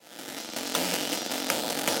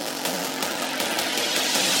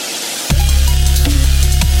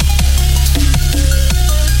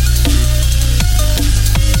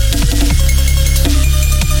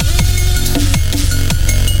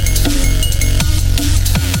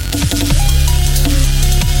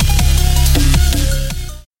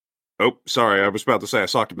sorry, I was about to say I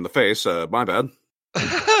socked him in the face. My bad.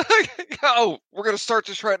 Oh, we're gonna start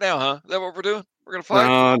this right now, huh? Is that what we're doing? We're gonna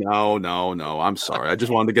fight? No. I'm sorry. I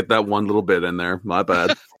just wanted to get that one little bit in there. My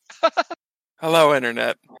bad. Hello,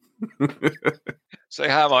 Internet. Say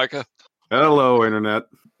hi, Micah. Hello, Internet.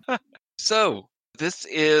 So, this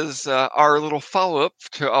is our little follow-up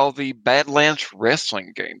to all the Badlands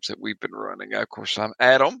wrestling games that we've been running. Of course, I'm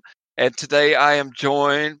Adam, and today I am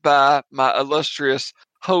joined by my illustrious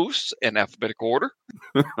hosts in alphabetical order.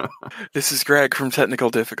 This is Greg from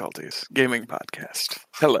Technical Difficulties Gaming Podcast.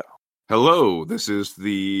 Hello. Hello, this is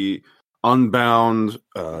the Unbound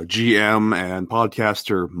GM and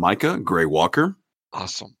podcaster Micah Gray Walker.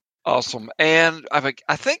 Awesome. And I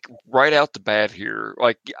think right out the bat here,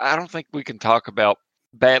 I don't think we can talk about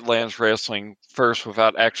Badlands Wrestling first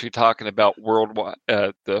without actually talking about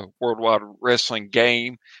the Worldwide Wrestling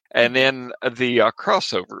game, and then the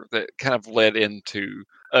crossover that kind of led into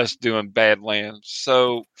us doing Badlands.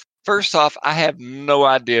 So first off, I have no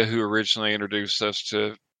idea who originally introduced us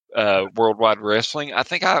to Worldwide Wrestling. I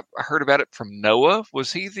think I heard about it from Noah.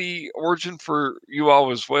 Was he the origin for you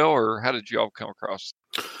all as well, or how did you all come across?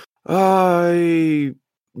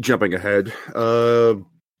 Jumping ahead.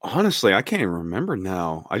 Honestly, I can't even remember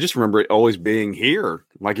now. I just remember it always being here.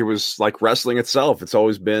 Like it was like wrestling itself. It's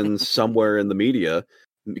always been somewhere in the media.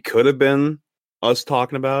 It could have been us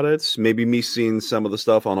talking about it. Maybe me seeing some of the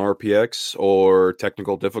stuff on RPX or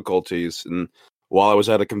Technical Difficulties. And while I was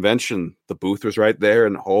at a convention, the booth was right there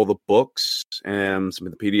and all the books and some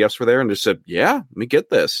of the PDFs were there. And just said, yeah, let me get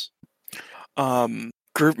this.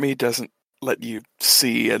 GroupMe doesn't let you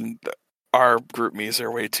see, and our GroupMes are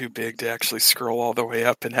way too big to actually scroll all the way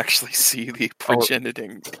up and actually see the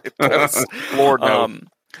progeniting posts. Lord no.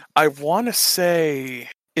 I want to say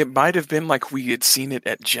it might have been like we had seen it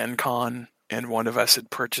at Gen Con and one of us had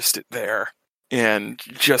purchased it there. And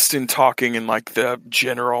just in talking in like the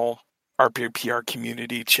general RPPR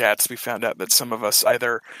community chats, we found out that some of us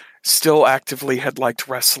either still actively had liked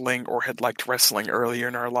wrestling or had liked wrestling earlier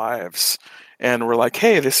in our lives. And we're like,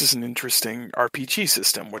 hey, this is an interesting RPG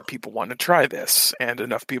system. Would people want to try this? And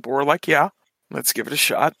enough people were like, yeah, let's give it a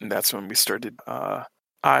shot. And that's when we started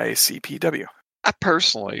ICPW. I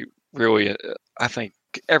personally really, I think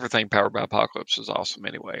everything powered by Apocalypse is awesome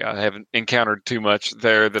anyway. I haven't encountered too much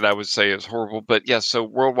there that I would say is horrible. But yeah, so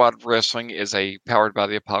Worldwide Wrestling is a powered by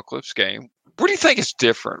the Apocalypse game. What do you think is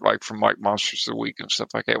different, like from like Monsters of the Week and stuff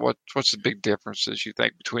like that? What's the big differences you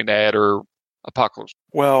think between that or Apocalypse?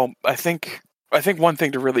 Well, I think one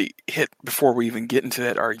thing to really hit before we even get into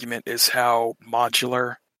that argument is how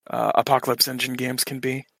modular Apocalypse Engine games can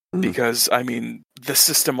be. Mm. Because, I mean, the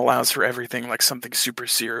system allows for everything like something super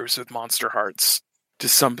serious with Monster Hearts to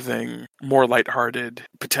something more lighthearted,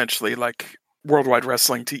 potentially like Worldwide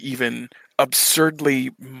Wrestling, to even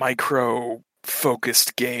absurdly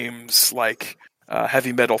micro-focused games like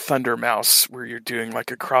Heavy Metal Thunder Mouse, where you're doing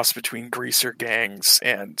like a cross between Greaser Gangs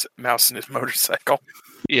and Mouse and his Motorcycle.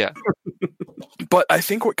 Yeah. But I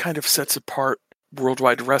think what kind of sets apart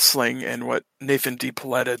Worldwide Wrestling and what Nathan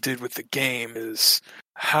DiPoletta did with the game is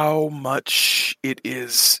how much it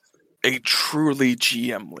is a truly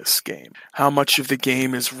GM-less game. How much of the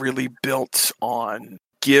game is really built on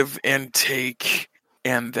give and take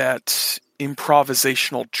and that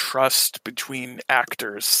improvisational trust between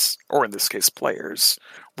actors, or in this case players,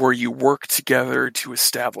 where you work together to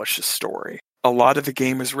establish a story. A lot of the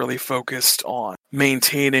game is really focused on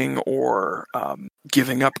maintaining or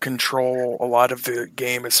giving up control. A lot of the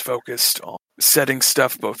game is focused on setting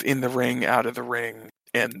stuff both in the ring, out of the ring,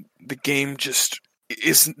 and the game just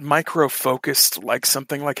is micro-focused like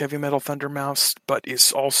something like Heavy Metal Thunder Mouse, but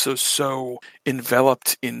is also so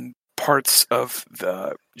enveloped in parts of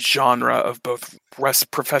the genre of both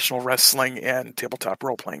professional wrestling and tabletop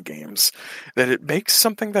role-playing games that it makes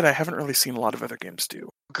something that I haven't really seen a lot of other games do.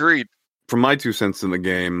 Agreed. From my 2 cents in the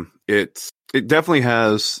game, it definitely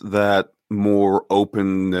has that more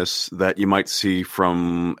openness that you might see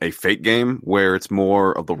from a Fate game, where it's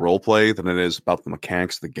more of the role play than it is about the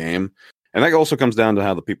mechanics of the game. And that also comes down to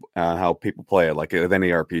how people play it, like with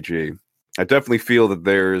any RPG. I definitely feel that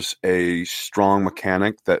there's a strong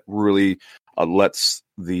mechanic that really lets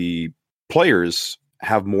the players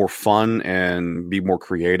have more fun and be more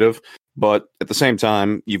creative. But at the same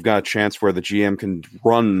time, you've got a chance where the GM can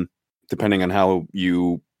run, depending on how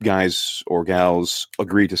you guys or gals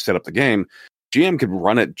agree to set up the game, GM can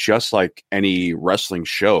run it just like any wrestling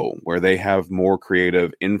show, where they have more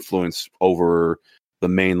creative influence over the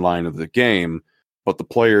main line of the game. But the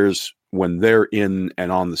players, when they're in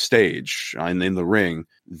and on the stage and in the ring,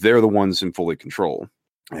 they're the ones in fully control.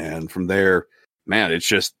 And from there, man,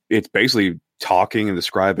 it's basically talking and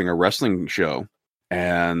describing a wrestling show.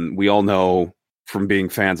 And we all know from being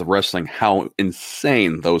fans of wrestling how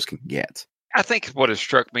insane those can get. I think what has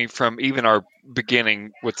struck me from even our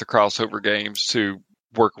beginning with the crossover games to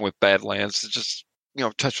working with Badlands is just,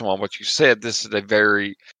 touching on what you said, this is a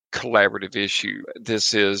very collaborative issue.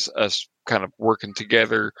 This is us kind of working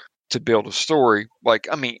together to build a story. Like,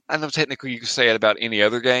 I mean, I know technically you can say it about any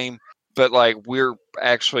other game, but like we're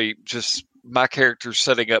actually just my character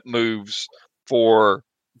setting up moves for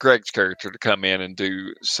Greg's character to come in and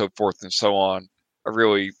do so forth and so on. I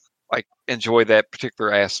really enjoy that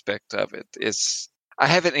particular aspect of it. I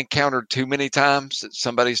haven't encountered too many times that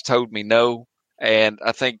somebody's told me no, and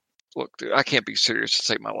I think, look, dude, I can't be serious to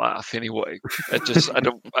save my life anyway.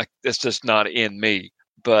 It's just not in me.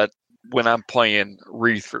 But when I'm playing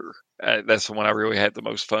Reefer, that's the one I really had the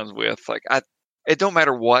most fun with. It don't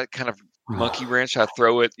matter what kind of monkey wrench I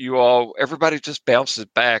throw at you all, everybody just bounces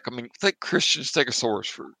back. I mean, think Christian Stegosaurus,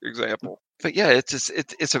 for example. But yeah,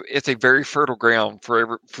 it's a very fertile ground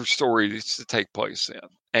for stories to take place in.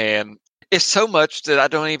 And it's so much that I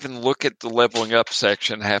don't even look at the leveling up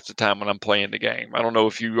section half the time when I'm playing the game. I don't know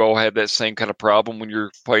if you all have that same kind of problem when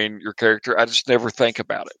you're playing your character. I just never think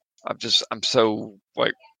about it. I'm so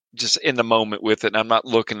just in the moment with it. And I'm not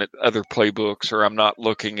looking at other playbooks, or I'm not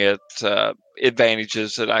looking at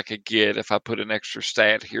advantages that I could get if I put an extra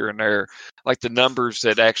stat here and there. Like the numbers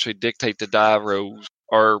that actually dictate the die rolls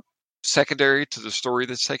are secondary to the story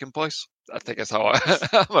that's taking place. I think that's how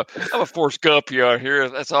I'm a Forrest Gump out here.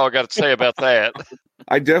 That's all I got to say about that.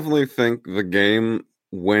 I definitely think the game,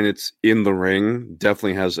 when it's in the ring,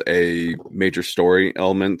 definitely has a major story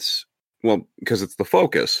element. Well, because it's the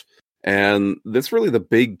focus. And that's really the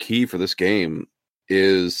big key for this game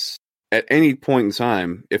is at any point in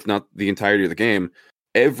time, if not the entirety of the game,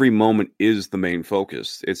 every moment is the main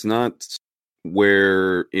focus. It's not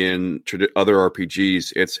where in other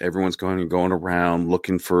RPGs, it's everyone's going around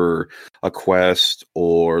looking for a quest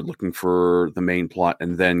or looking for the main plot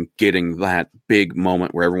and then getting that big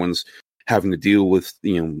moment where everyone's having to deal with,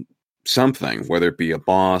 something, whether it be a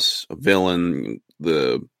boss, a villain,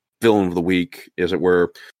 the villain of the week, as it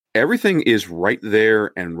were. Everything is right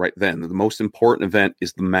there and right then. The most important event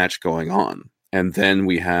is the match going on. And then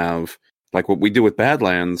we have, like what we do with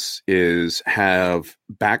Badlands, is have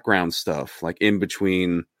background stuff, like in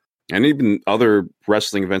between, and even other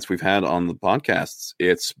wrestling events we've had on the podcasts.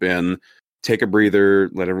 It's been take a breather,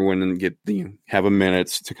 let everyone have a minute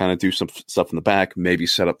to kind of do some stuff in the back, maybe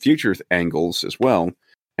set up future angles as well,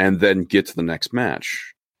 and then get to the next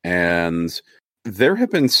match. And there have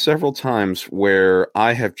been several times where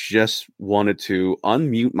I have just wanted to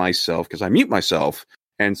unmute myself, because I mute myself,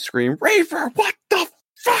 and scream, "Reefer, what the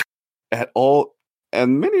fuck?" at all.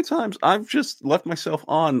 And many times I've just left myself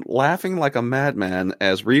on laughing like a madman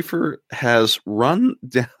as Reefer has run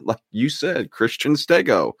down, like you said, Christian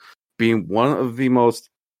Stego, being one of the most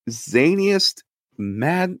zaniest,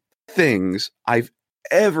 mad things I've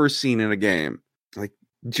ever seen in a game. Like,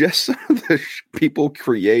 just some of the people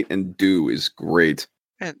create and do is great.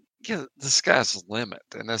 And yeah, the sky's the limit,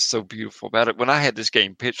 and that's so beautiful about it. When I had this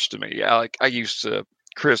game pitched to me, I used to,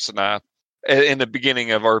 Chris and I, in the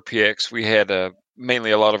beginning of RPX, we had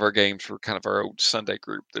mainly a lot of our games were kind of our old Sunday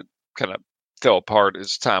group that kind of fell apart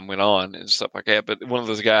as time went on and stuff like that. But one of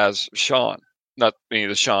those guys, Sean, not any of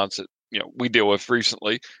the Seans that we deal with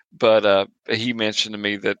recently, but he mentioned to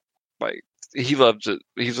me that he loved it.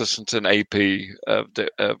 He's listened to an AP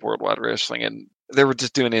of Worldwide Wrestling, and they were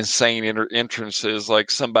just doing insane entrances.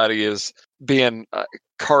 Like somebody is being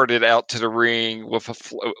carted out to the ring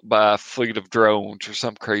by a fleet of drones or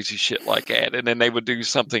some crazy shit like that. And then they would do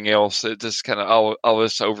something else that just kind of all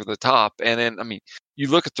this over the top. And then, I mean, you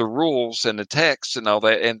look at the rules and the text and all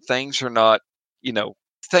that, and things are not,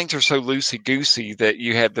 things are so loosey-goosey that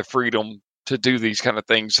you have the freedom to do these kind of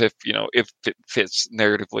things if it fits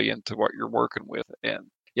narratively into what you're working with. And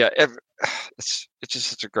yeah, it's just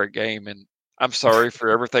such a great game. And I'm sorry for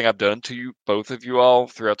everything I've done to you, both of you all,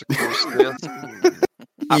 throughout the course of this.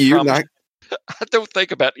 I don't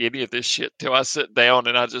think about any of this shit till I sit down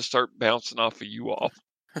and I just start bouncing off of you all.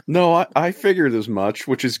 No, I figured as much,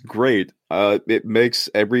 which is great. It makes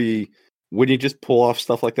when you just pull off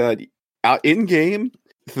stuff like that out in game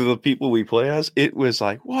to the people we play as, it was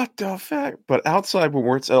like, what the fuck? But outside, when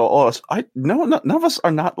we're at us, none of us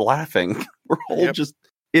are not laughing. We're all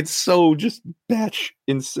it's so just batch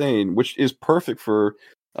insane, which is perfect for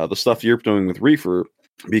the stuff you're doing with Reefer,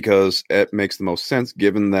 because it makes the most sense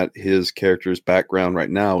given that his character's background right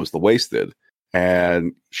now is the Wasted,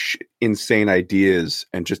 and insane ideas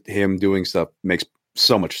and just him doing stuff makes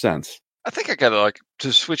so much sense. I think I gotta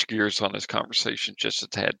to switch gears on this conversation just a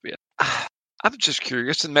tad bit. I'm just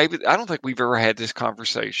curious, and maybe I don't think we've ever had this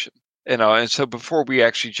conversation. And so before we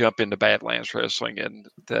actually jump into Badlands Wrestling and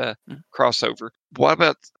the crossover, what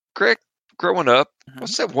about Greg? Growing up,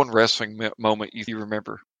 what's that one wrestling moment you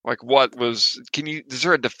remember? Like, what was? Is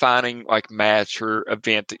there a defining like match or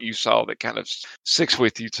event that you saw that kind of sticks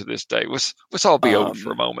with you to this day? Let's all be open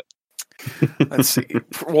for a moment. Let's see.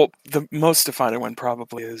 Well, the most defining one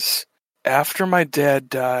probably is after my dad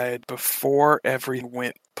died, before everything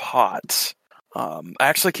went pot. I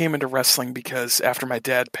actually came into wrestling because after my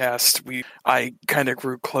dad passed, I kind of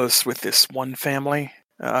grew close with this one family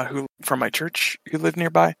who from my church who lived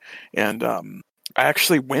nearby, and I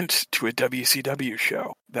actually went to a WCW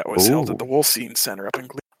show that was held at the Wolstein Center up in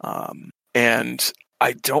Cleveland. And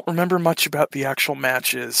I don't remember much about the actual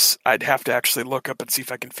matches. I'd have to actually look up and see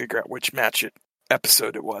if I can figure out which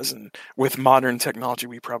episode it was, and with modern technology,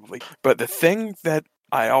 But the thing that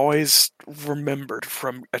I always remembered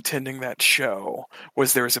from attending that show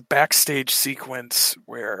was there was a backstage sequence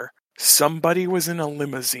where somebody was in a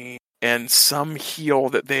limousine and some heel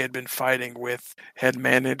that they had been fighting with had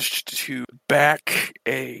managed to back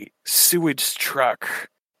a sewage truck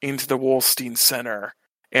into the Wolstein Center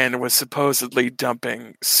and was supposedly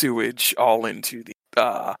dumping sewage all into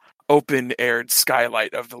the open-aired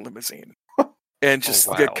skylight of the limousine. And just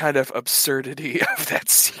the kind of absurdity of that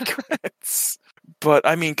sequence. But,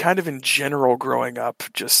 I mean, kind of in general growing up,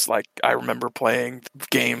 just like I remember playing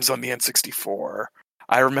games on the N64.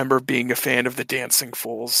 I remember being a fan of the Dancing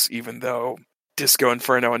Fools, even though Disco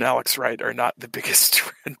Inferno and Alex Wright are not the biggest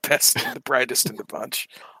and best and the brightest in the bunch.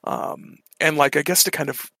 And, like, I guess to kind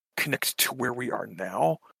of connect to where we are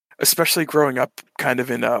now, especially growing up kind of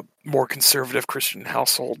in a more conservative Christian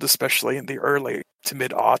household, especially in the early to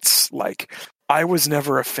mid-aughts, like, I was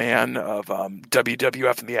never a fan of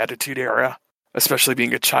WWF in the Attitude Era, especially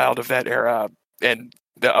being a child of that era and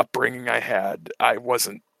the upbringing I had. That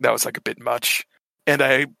was like a bit much. And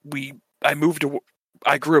I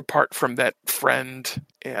grew apart from that friend,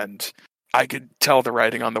 and I could tell the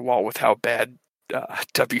writing on the wall with how bad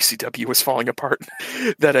WCW was falling apart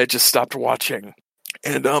that I just stopped watching.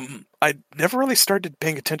 And I never really started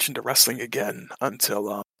paying attention to wrestling again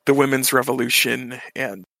until the Women's Revolution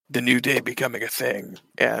and the New Day becoming a thing,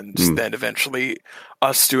 and then eventually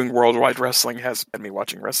us doing Worldwide Wrestling has been me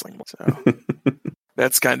watching wrestling. So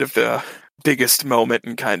that's kind of the biggest moment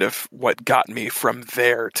and kind of what got me from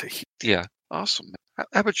there to here. Yeah, awesome. How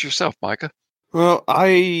about yourself, Micah? Well,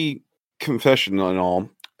 I, confession and all,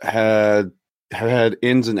 have had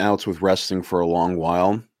ins and outs with wrestling for a long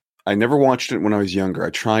while. I never watched it when I was younger. I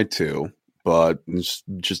tried to, but it's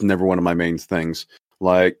just never one of my main things.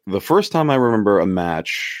 Like, the first time I remember a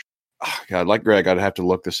match, God, like Greg, I'd have to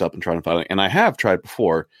look this up and try to find it. And I have tried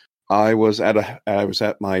before. I was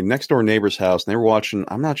at my next door neighbor's house, and they were watching.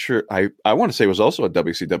 I'm not sure. I want to say it was also a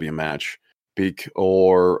WCW match,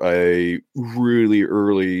 or a really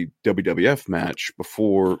early WWF match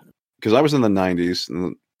before, because I was in the 90s.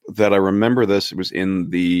 And that I remember this. It was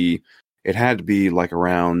it had to be like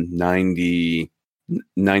around 90,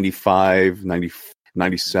 95, 90.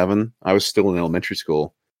 97. I was still in elementary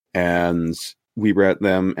school, and we were at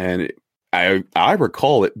them, and I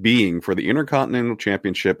recall it being for the Intercontinental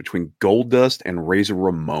Championship between Goldust and Razor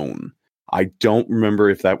Ramon. I don't remember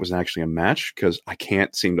if that was actually a match because I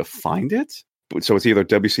can't seem to find it. So it's either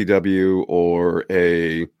WCW or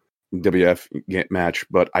a WF match,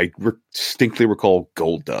 but I distinctly recall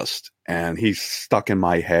Goldust, and he's stuck in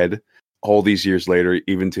my head all these years later,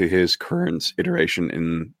 even to his current iteration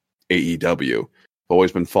in AEW.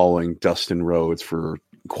 Always been following Dustin Rhodes for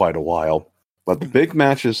quite a while. But the big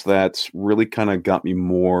matches that really kind of got me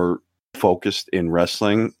more focused in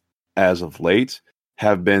wrestling as of late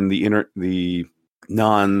have been the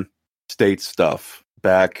non-state stuff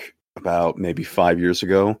back about maybe 5 years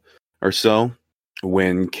ago or so,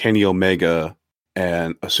 when Kenny Omega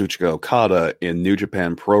and Asuchika Okada in New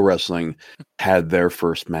Japan Pro Wrestling had their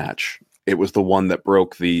first match. It was the one that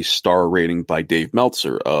broke the star rating by Dave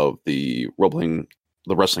Meltzer of the Wrestling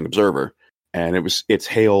Observer, and it's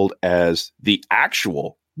hailed as the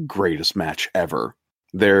actual greatest match ever.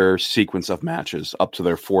 Their sequence of matches up to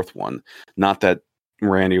their fourth one, not that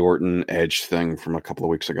Randy Orton Edge thing from a couple of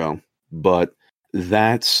weeks ago, but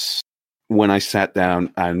that's when I sat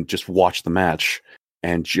down and just watched the match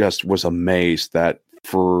and just was amazed that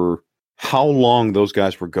for how long those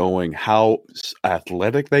guys were going, how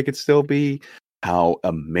athletic they could still be, how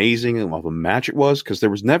amazing of a match it was, because there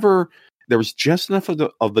was just enough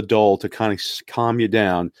of the dull to kind of calm you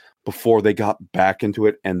down before they got back into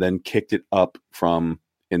it and then kicked it up from.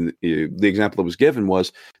 In the example that was given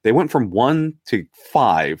was they went from 1 to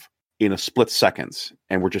 5 in a split second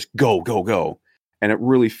and were just go, go, go. And it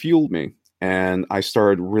really fueled me. And I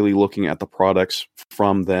started really looking at the products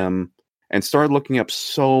from them and started looking up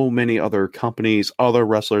so many other companies, other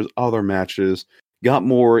wrestlers, other matches, got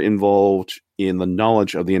more involved in the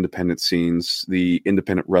knowledge of the independent scenes, the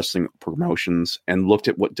independent wrestling promotions, and looked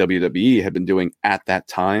at what WWE had been doing at that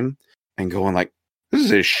time and going like,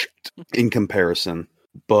 this is shit in comparison.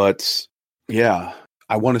 But yeah,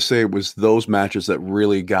 I want to say it was those matches that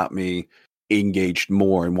really got me engaged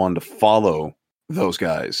more and wanted to follow those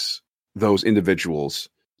guys, those individuals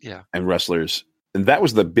and wrestlers. And that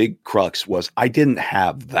was the big crux, was I didn't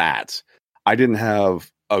have that. I didn't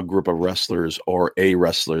have a group of wrestlers or a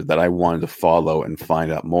wrestler that I wanted to follow and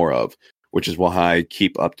find out more of, which is why I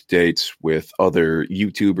keep up to date with other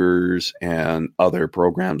YouTubers and other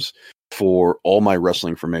programs for all my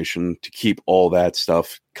wrestling information, to keep all that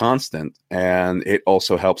stuff constant. And it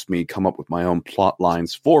also helps me come up with my own plot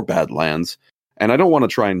lines for Badlands. And I don't want to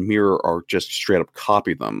try and mirror or just straight up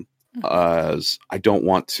copy them, as I don't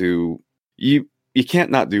want to. You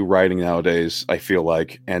can't not do writing nowadays, I feel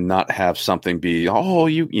like, and not have something be, oh,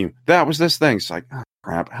 you that was this thing. It's like, oh,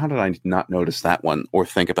 crap, how did I not notice that one or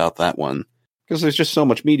think about that one? Because there's just so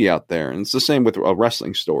much media out there. And it's the same with a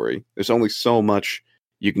wrestling story. There's only so much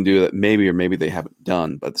you can do that maybe or maybe they haven't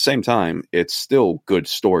done. But at the same time, it's still good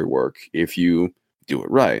story work if you do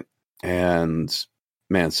it right. And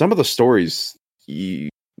man, some of the stories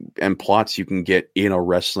and plots you can get in a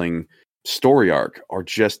wrestling story arc are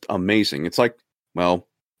just amazing. It's like, well,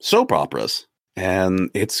 soap operas,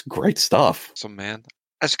 and it's great stuff. So, man,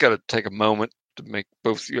 I just got to take a moment to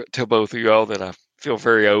tell both of you all that I feel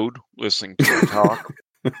very old listening to you talk.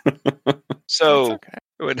 So,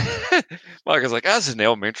 when Mike was like, I was in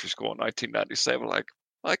elementary school in 1997,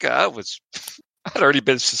 like I'd already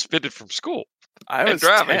been suspended from school. I was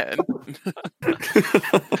driving. 10.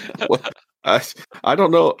 Well, I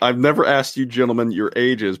don't know. I've never asked you gentlemen your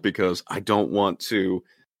ages because I don't want to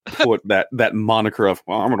put that moniker of,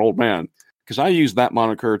 well, I'm an old man, because I use that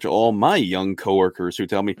moniker to all my young coworkers who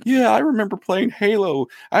tell me, yeah, I remember playing Halo.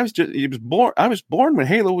 I was born when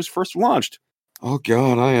Halo was first launched. Oh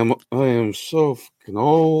God, I am so fucking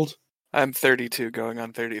old. I'm 32 going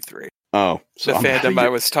on 33. Oh, so the fandom I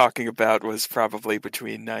was talking about was probably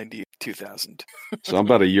between 90 and 2000. So I'm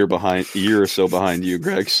about a year or so behind you,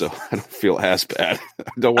 Greg, so I don't feel as bad. I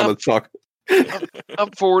don't want to talk. I'm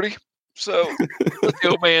 40. So let the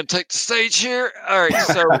old man take the stage here. All right,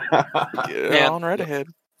 so Get on right ahead.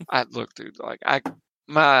 Look, dude,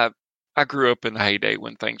 I grew up in the heyday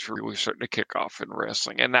when things were really starting to kick off in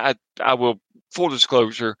wrestling, and I will, full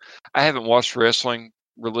disclosure, I haven't watched wrestling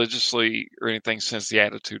religiously or anything since the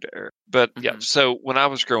Attitude Era. But yeah, so when I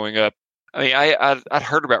was growing up, I mean, I'd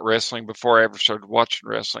heard about wrestling before I ever started watching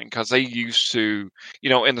wrestling, because they used to,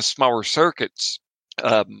 in the smaller circuits,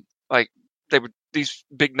 these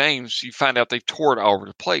big names, you find out they toured all over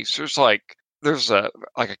the place. There's a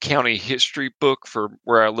county history book for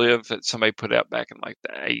where I live that somebody put out back in like the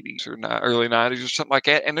 80s or early 90s or something like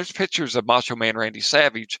that. And there's pictures of Macho Man Randy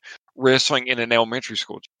Savage wrestling in an elementary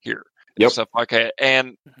school here. Yep. And stuff like that.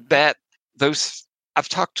 And I've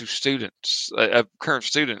talked to students, current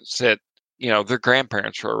students that, their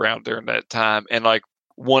grandparents were around during that time. And like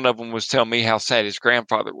one of them was telling me how sad his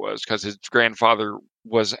grandfather was, because his grandfather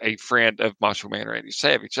was a friend of Macho Man Randy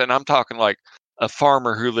Savage. And I'm talking like a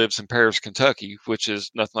farmer who lives in Paris, Kentucky, which is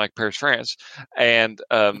nothing like Paris, France. And,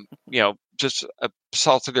 just a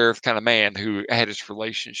salted earth kind of man who had his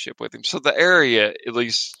relationship with him. So the area, at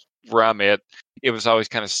least where I'm at, it was always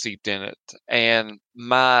kind of steeped in it. And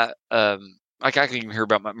my, I can even hear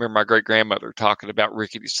about my great grandmother talking about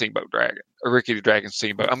Rickety Dragon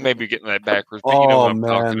Steamboat. I'm maybe getting that backwards, but you know what I'm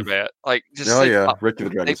talking about. Like, Ricky the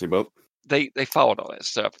Dragon Steamboat. They followed all that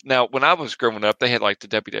stuff. Now, when I was growing up, they had like the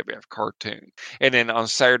WWF cartoon, and then on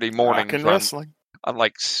Saturday mornings, wrestling. I'm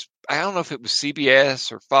like, I don't know if it was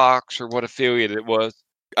CBS or Fox or what affiliate it was.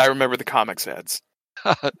 I remember the comics ads.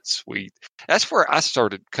 Sweet. That's where I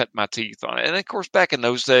started cutting my teeth on it. And of course, back in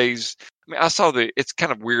those days, I mean, I saw it's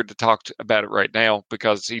kind of weird to talk about it right now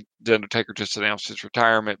because the Undertaker just announced his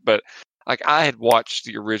retirement. But like, I had watched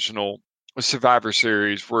the original Survivor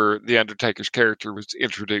Series where the Undertaker's character was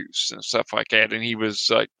introduced and stuff like that. And he was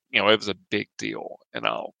like, it was a big deal and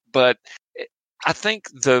all. But I think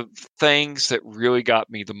the things that really got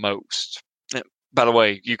me the most, by the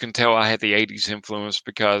way, you can tell I had the 80s influence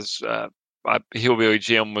because Hillbilly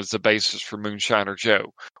Jim was the basis for Moonshiner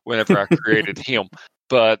Joe whenever I created him.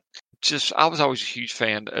 But I was always a huge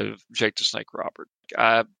fan of Jake the Snake Robert.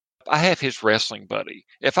 I have his wrestling buddy.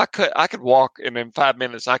 If I could walk, and in 5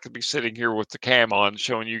 minutes I could be sitting here with the cam on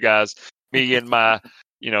showing you guys me in my,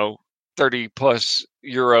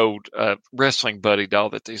 30-plus-year-old wrestling buddy doll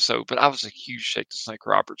that they sold. But I was a huge Jake the Snake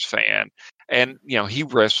Roberts fan. And, he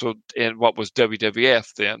wrestled in what was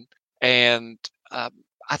WWF then. And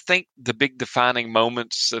I think the big defining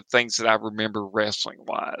moments of things that I remember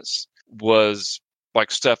wrestling-wise was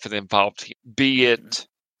like stuff that involved him. Be it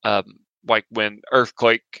like when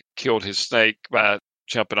Earthquake killed his snake by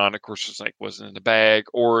jumping on it. Of course, the snake wasn't in the bag.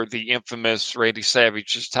 Or the infamous Randy Savage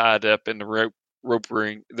just tied up in the rope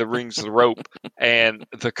ring, the rings of the rope, and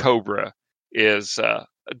the cobra is a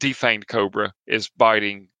defanged cobra is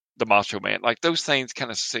biting the Macho Man. Like those things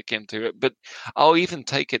kind of stick into it. But I'll even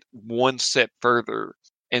take it one step further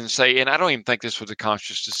and say, and I don't even think this was a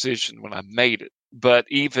conscious decision when I made it, but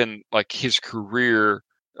even like his career,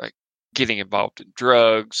 like getting involved in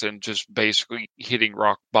drugs and just basically hitting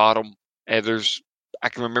rock bottom. And I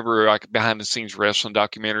can remember like behind the scenes wrestling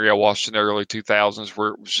documentary I watched in the early 2000s where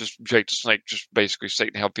it was just Jake the Snake just basically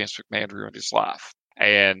stating how Vince McMahon ruined his life.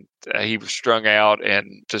 And he was strung out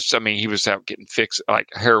and he was out getting like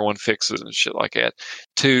heroin fixes and shit like that.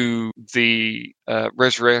 To the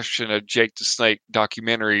resurrection of Jake the Snake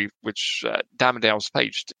documentary, which Diamond Dallas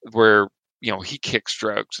Page, where, he kicks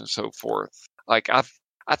drugs and so forth. Like, I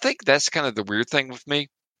think that's kind of the weird thing with me.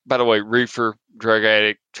 By the way, reefer, drug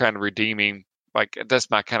addict, trying to redeem him. Like, that's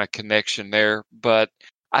my kind of connection there. But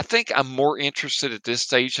I think I'm more interested at this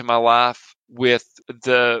stage in my life with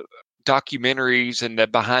the documentaries and the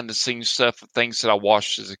behind the scenes stuff of things that I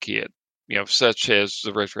watched as a kid, such as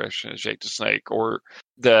the resurrection of Jake the Snake or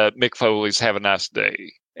the Mick Foley's Have a Nice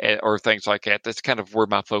Day or things like that. That's kind of where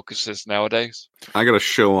my focus is nowadays. I got a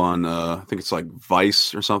show on, I think it's like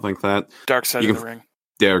Vice or something like that. Dark Side of the Ring.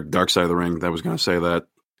 Yeah, Dark Side of the Ring. I was going to say that.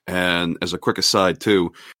 And as a quick aside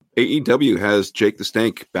too, AEW has Jake the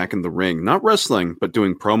Snake back in the ring, not wrestling, but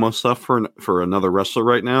doing promo stuff for another wrestler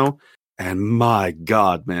right now. And my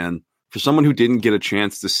God, man, for someone who didn't get a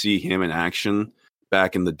chance to see him in action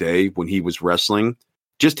back in the day when he was wrestling,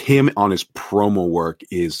 just him on his promo work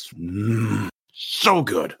is so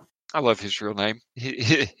good. I love his real name.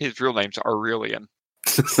 His real name's Aurelian.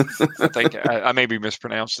 I think I may be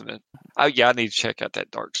mispronouncing it. I need to check out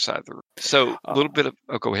that Dark Side of the Ring. So a little bit of...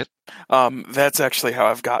 Oh, go ahead. That's actually how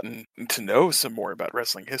I've gotten to know some more about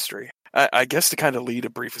wrestling history. I guess to kind of lead a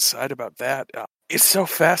brief aside about that, it's so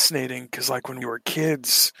fascinating because like when we were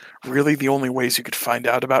kids, really the only ways you could find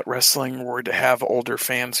out about wrestling were to have older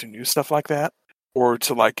fans who knew stuff like that, or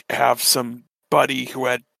to like have some buddy who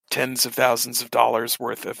had tens of thousands of dollars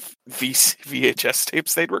worth of VHS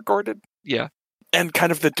tapes they'd recorded. Yeah. And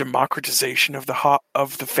kind of the democratization of the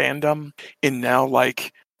fandom, and now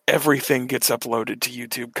like everything gets uploaded to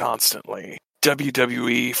YouTube constantly.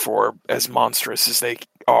 WWE, for as monstrous as they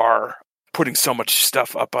are, putting so much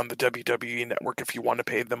stuff up on the WWE network if you want to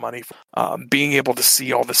pay the money. Being able to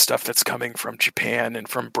see all the stuff that's coming from Japan and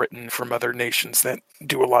from Britain, from other nations that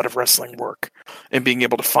do a lot of wrestling work, and being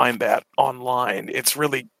able to find that online, it's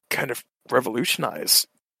really kind of revolutionized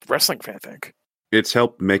wrestling fan, I think. It's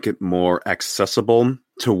helped make it more accessible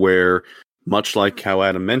to where, much like how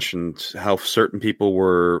Adam mentioned, how certain people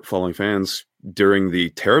were following fans during the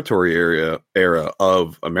territory era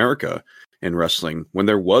of America in wrestling, when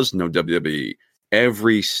there was no WWE.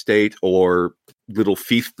 Every state or little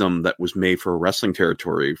fiefdom that was made for a wrestling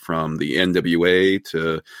territory, from the NWA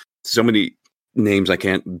to so many names I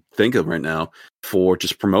can't think of right now, for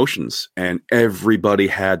just promotions. And everybody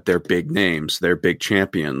had their big names, their big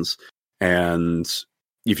champions. And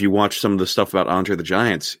if you watch some of the stuff about Andre the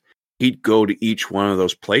Giant, he'd go to each one of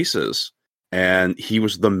those places, and he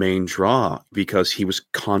was the main draw because he was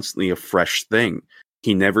constantly a fresh thing.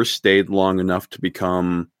 He never stayed long enough to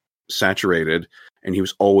become saturated, and he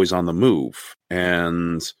was always on the move.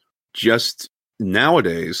 And just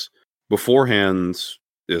nowadays, beforehand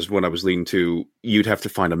is what I was leading to, you'd have to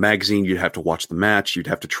find a magazine, you'd have to watch the match, you'd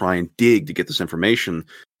have to try and dig to get this information.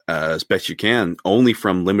 As best you can, only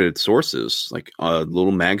from limited sources, like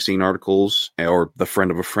little magazine articles or the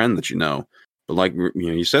friend of a friend that you know. But like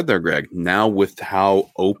you said there, Greg, now with how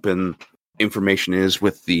open information is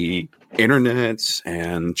with the internet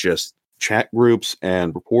and just chat groups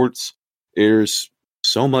and reports, there's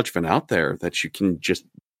so much of it out there that you can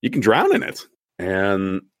drown in it.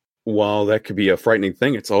 And while that could be a frightening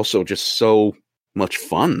thing, it's also just so much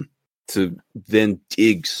fun to then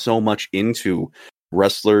dig so much into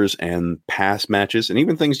wrestlers and past matches and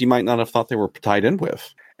even things you might not have thought they were tied in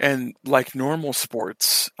with. And like normal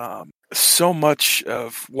sports, so much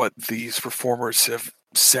of what these performers have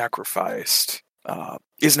sacrificed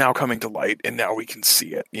is now coming to light, and now we can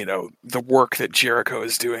see it. The work that Jericho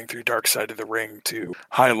is doing through Dark Side of the Ring to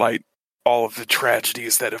highlight all of the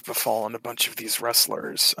tragedies that have befallen a bunch of these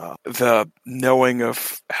wrestlers. The knowing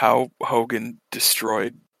of how Hogan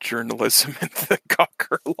destroyed journalism in the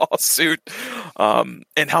Gawker lawsuit,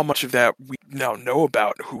 and how much of that we now know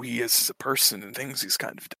about who he is as a person and things he's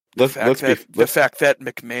kind of done. The fact that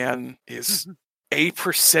McMahon is a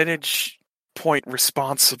percentage point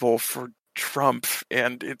responsible for Trump,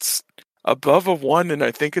 and it's above a 1, and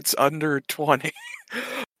I think it's under 20.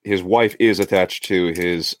 His wife is attached to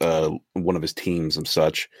his one of his teams and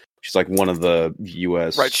such. She's like one of the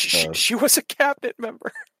U.S. Right, she was a cabinet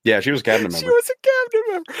member. Yeah, she was a cabinet member. She was a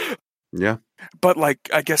cabinet member. Yeah. But, like,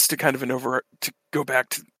 I guess to go back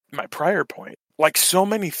to my prior point, like, so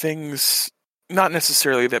many things, not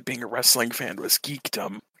necessarily that being a wrestling fan was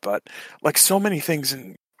geekdom, but, like, so many things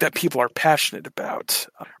that people are passionate about.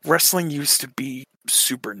 Wrestling used to be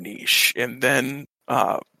super niche, and then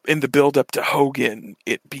in the build-up to Hogan,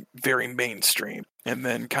 it be very mainstream. And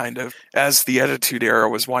then kind of, as the Attitude Era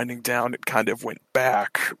was winding down, it kind of went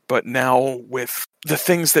back. But now with the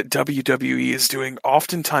things that WWE is doing,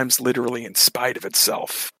 oftentimes literally in spite of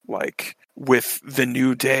itself, like with the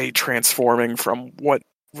New Day transforming from what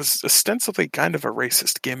was ostensibly kind of a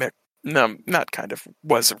racist gimmick, no, not kind of,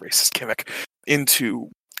 was a racist gimmick, into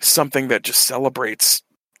something that just celebrates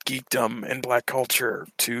geekdom and black culture,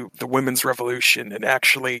 to the women's revolution, and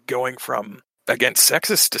actually going from, again,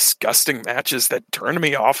 sexist, disgusting matches that turned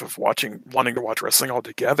me off of wanting to watch wrestling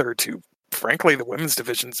altogether, to, frankly, the women's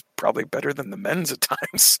division's probably better than the men's at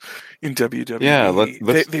times in WWE. Yeah,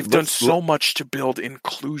 they've done so much to build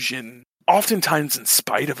inclusion, oftentimes in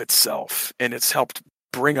spite of itself, and it's helped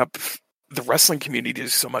bring up the wrestling community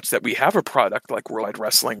so much that we have a product like Worldwide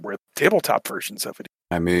Wrestling, where tabletop versions of it.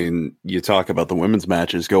 I mean, you talk about the women's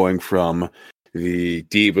matches going from the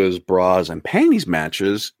Divas, Bras, and Panties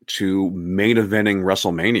matches to main eventing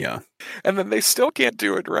WrestleMania. And then they still can't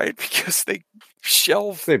do it right because they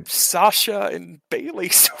shelve Sasha and Bayley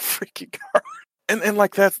so freaking hard. And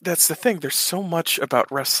like that's the thing. There's so much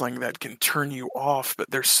about wrestling that can turn you off,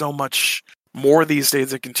 but there's so much more these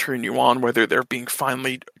days that can turn you on, whether they're being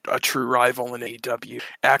finally a true rival in AEW,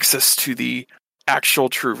 access to the actual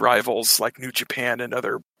true rivals like New Japan and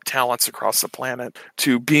other talents across the planet,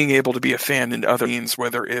 to being able to be a fan in other means,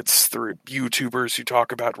 whether it's through YouTubers who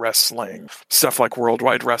talk about wrestling, stuff like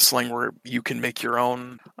Worldwide Wrestling where you can make your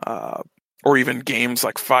own, or even games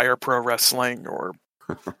like Fire Pro Wrestling or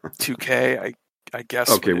 2K, I guess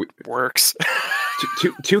it works.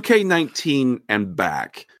 2K19 and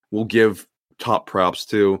back will give top props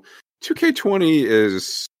to. 2K20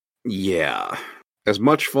 is, yeah, as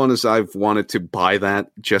much fun as I've wanted to buy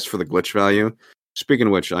that just for the glitch value. Speaking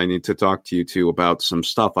of which, I need to talk to you two about some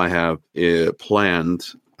stuff I have planned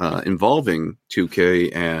involving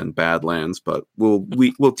 2K and Badlands, but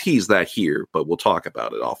we'll tease that here, but we'll talk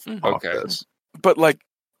about it off this. But like,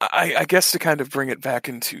 I guess to kind of bring it back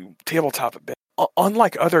into tabletop a bit,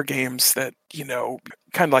 unlike other games that, you know,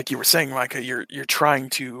 kind of like you were saying, Micah, you're trying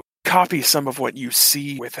to copy some of what you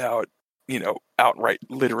see without, you know, outright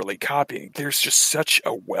literally copying. There's just such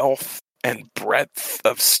a wealth and breadth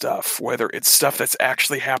of stuff, whether it's stuff that's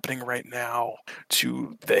actually happening right now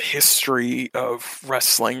to the history of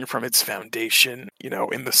wrestling from its foundation, you know,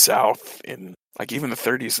 in the South, in like even the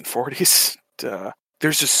 30s and 40s.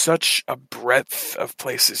 There's just such a breadth of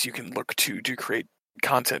places you can look to create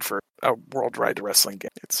content for a worldwide wrestling game.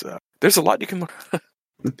 It's there's a lot you can look.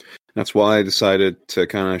 That's why I decided to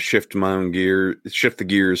kind of shift the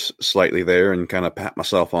gears slightly there and kind of pat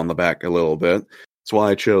myself on the back a little bit. That's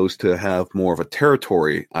why I chose to have more of a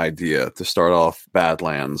territory idea to start off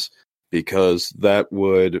Badlands, because that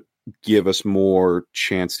would give us more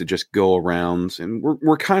chance to just go around, and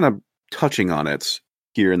we're kind of touching on it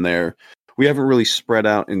here and there. We haven't really spread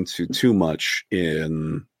out into too much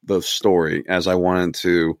in the story, as I wanted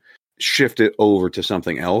to shift it over to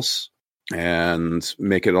something else and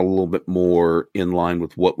make it a little bit more in line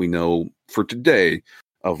with what we know for today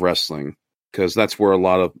of wrestling, because that's where a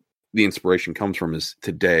lot of the inspiration comes from, is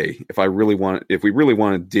today. If we really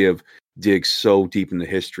want to dig so deep into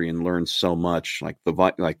history and learn so much, like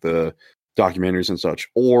the documentaries and such,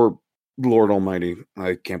 or Lord Almighty,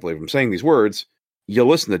 I can't believe I'm saying these words, you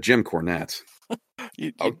listen to Jim Cornette.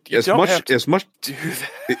 You don't have to do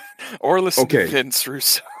that. Or listen to Vince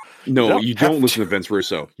Russo. No, you don't listen to Vince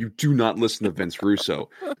Russo. You do not listen to Vince Russo.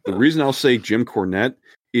 The reason I'll say Jim Cornette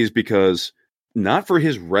is because, not for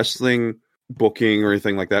his wrestling booking or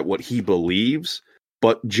anything like that, what he believes,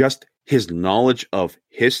 but just his knowledge of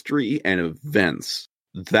history and events.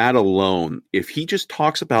 That alone, if he just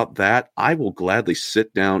talks about that, I will gladly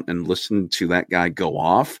sit down and listen to that guy go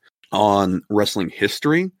off on wrestling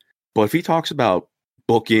history. But if he talks about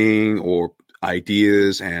booking or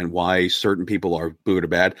ideas and why certain people are good or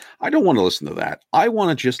bad. I don't want to listen to that. I want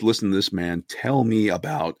to just listen to this man tell me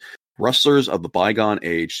about wrestlers of the bygone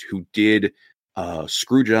age who did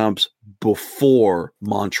screw jobs before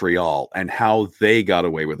Montreal and how they got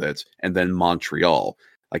away with it, and then Montreal.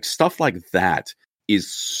 Like, stuff like that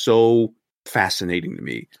is so fascinating to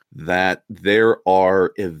me, that there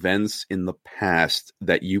are events in the past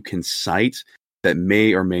that you can cite that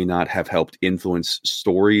may or may not have helped influence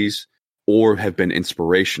stories or have been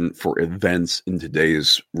inspiration for events in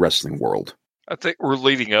today's wrestling world. I think we're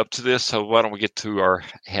leading up to this, so why don't we get to our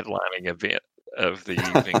headlining event of the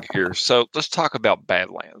evening here. So let's talk about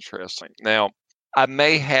Badlands Wrestling. Now, I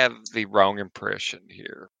may have the wrong impression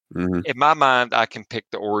here. Mm-hmm. In my mind, I can pick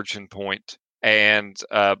the origin point. And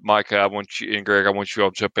Micah, I want you, and Greg, I want you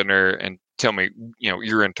all to jump in there and tell me,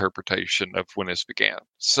 your interpretation of when this began.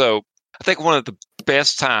 So I think one of the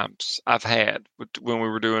best times I've had when we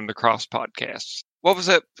were doing the cross podcasts. What was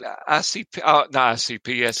that? ICP? Not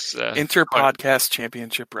ICP. That's Inter-Podcast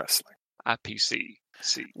Championship Wrestling. IPC.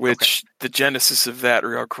 Which the genesis of that,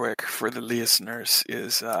 real quick, for the listeners,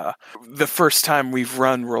 is the first time we've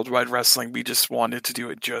run Worldwide Wrestling, we just wanted to do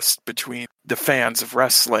it just between the fans of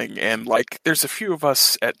wrestling. And, there's a few of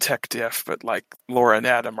us at Tech Diff, but, Laura and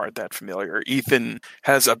Adam aren't that familiar. Ethan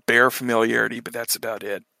has a bare familiarity, but that's about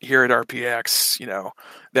it. Here at RPX,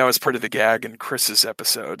 that was part of the gag in Chris's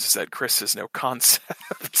episodes, is that Chris has no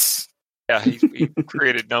concepts. Yeah, he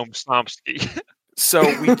created Noam Chomsky. So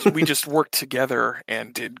we just worked together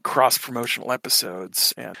and did cross-promotional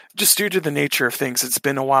episodes. And just due to the nature of things, it's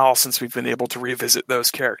been a while since we've been able to revisit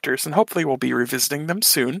those characters. And hopefully we'll be revisiting them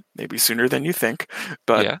soon, maybe sooner than you think.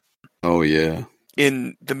 But yeah. Oh, yeah.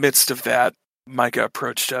 In the midst of that, Micah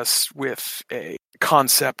approached us with a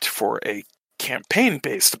concept for a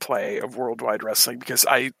campaign-based play of Worldwide Wrestling, because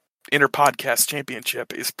Inter-Podcast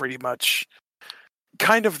Championship is pretty much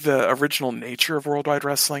kind of the original nature of Worldwide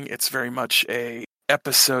Wrestling. It's very much a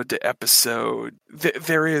episode to episode.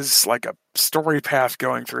 There is a story path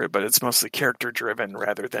going through it, but it's mostly character driven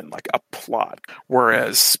rather than a plot.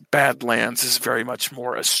 Whereas Badlands is very much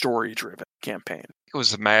more a story driven campaign. It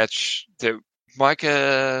was a match that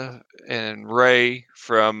Micah and Ray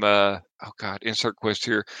from insert quest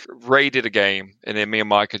here. Ray did a game, and then me and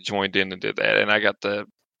Micah joined in and did that, and I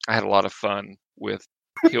had a lot of fun with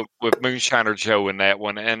Moonshiner Joe in that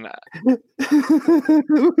one. And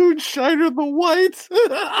Moonshiner the White.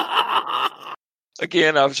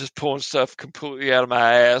 Again, I was just pulling stuff completely out of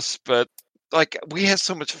my ass, but we had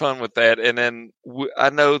so much fun with that. And then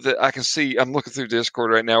I know that I can see, I'm looking through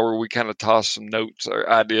Discord right now where we kind of toss some notes or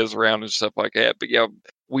ideas around and stuff like that. But yeah,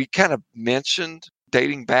 we kind of mentioned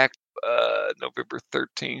dating back November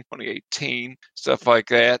 13, 2018, stuff like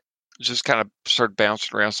that. Just kind of started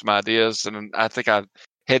bouncing around some ideas. And I think I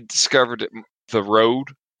had discovered The Road.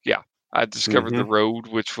 Yeah, I discovered The Road,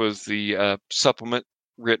 which was the supplement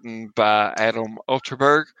written by Adam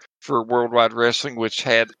Ulterberg for Worldwide Wrestling, which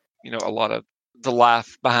had, a lot of the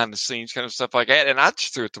life behind the scenes kind of stuff like that. And I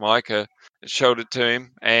just threw it to Micah and showed it to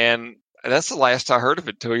him. And that's the last I heard of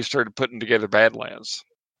it until he started putting together Badlands.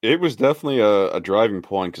 It was definitely a driving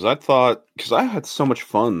point, because I had so much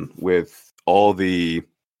fun with all the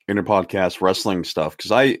Inter-Podcast Wrestling stuff.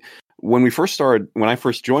 Because when I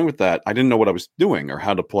first joined with that, I didn't know what I was doing or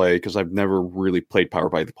how to play, because I've never really played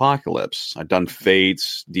Powered by the Apocalypse. I've done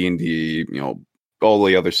Fates, D&D, all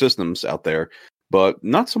the other systems out there, but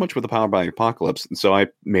not so much with the Powered by the Apocalypse. And so I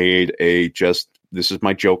made this is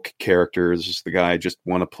my joke character. This is the guy I just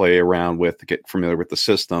want to play around with to get familiar with the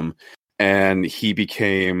system. And he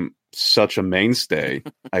became such a mainstay,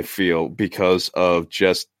 I feel, because of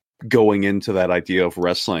just going into that idea of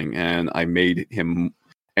wrestling. And I made him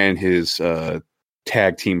and his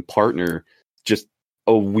tag team partner just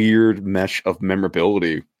a weird mesh of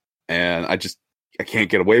memorability. And I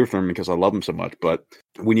can't get away from him because I love him so much. But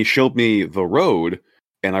when you showed me The Road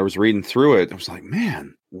and I was reading through it, I was like,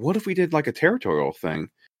 man, what if we did a territorial thing?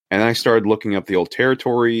 And I started looking up the old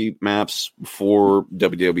territory maps for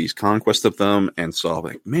WWE's conquest of them and saw,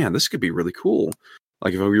 man, this could be really cool.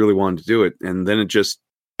 If I really wanted to do it. And then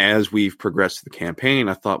as we've progressed through the campaign,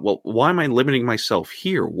 I thought, well, why am I limiting myself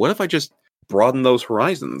here? What if I just broaden those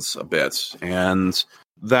horizons a bit? And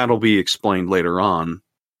that'll be explained later on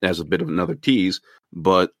as a bit of another tease.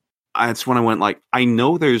 But that's when I went, I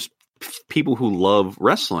know there's people who love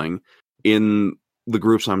wrestling in the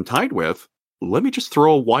groups I'm tied with. Let me just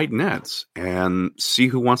throw a wide net and see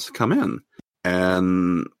who wants to come in.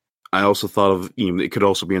 And I also thought of, it could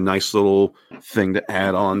also be a nice little thing to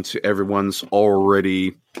add on to everyone's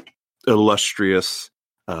already illustrious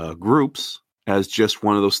groups, as just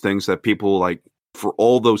one of those things that people for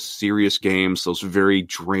all those serious games, those very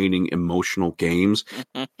draining emotional games,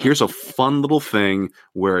 here's a fun little thing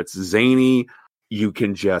where it's zany, you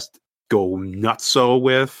can just go nutso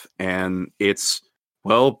with, and it's,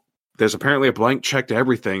 well, there's apparently a blank check to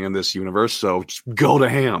everything in this universe, so just go to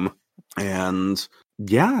ham. And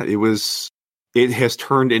yeah, it has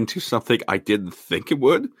turned into something I didn't think it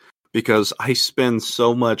would, because I spend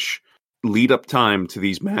so much lead up time to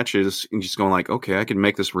these matches and just going like, okay, I can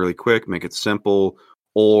make this really quick, make it simple,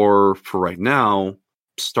 or for right now,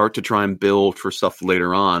 start to try and build for stuff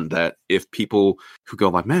later on that if people who go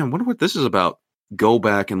like, man, wonder what this is about, go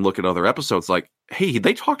back and look at other episodes like, hey,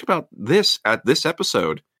 they talked about this at this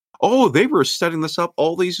episode. Oh, they were setting this up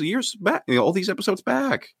all these years back, all these episodes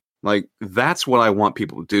back. Like, that's what I want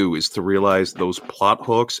people to do, is to realize those plot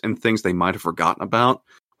hooks and things they might have forgotten about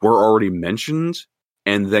were already mentioned,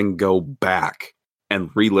 and then go back and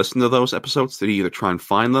re-listen to those episodes to either try and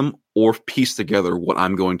find them or piece together what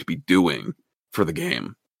I'm going to be doing for the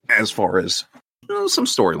game as far as some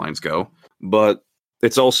storylines go. But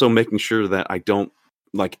it's also making sure that I don't,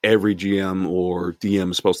 like every GM or DM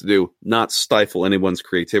is supposed to do, not stifle anyone's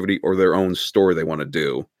creativity or their own story they want to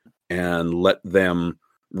do, and let them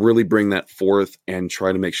really bring that forth and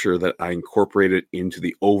try to make sure that I incorporate it into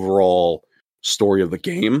the overall story of the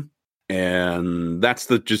game. And that's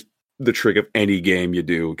the trick of any game you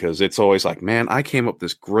do, because it's always like, man, I came up with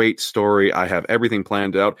this great story. I have everything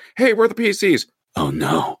planned out. Hey, where are the PCs? Oh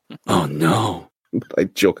no. Oh no. I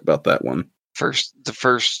joke about that one. The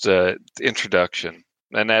first introduction,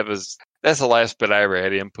 and that's the last bit I ever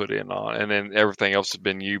had input in on, and then everything else has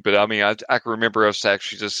been you. But I mean, I can remember us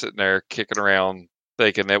actually just sitting there kicking around,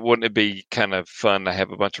 thinking that wouldn't it be kind of fun to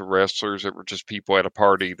have a bunch of wrestlers that were just people at a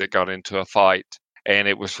party that got into a fight, and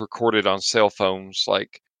it was recorded on cell phones.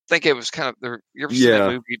 Like, I think it was kind of, you ever seen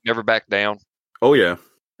that movie Never Back Down? Oh yeah.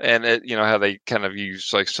 And how they kind of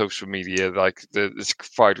use like social media, like this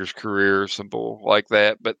fighter's career symbol like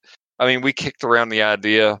that. But I mean, we kicked around the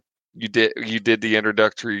idea. You did the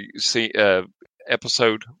introductory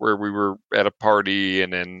episode where we were at a party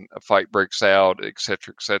and then a fight breaks out, et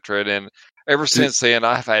cetera, et cetera. And then ever since then,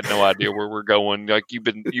 I've had no idea where we're going. Like, you've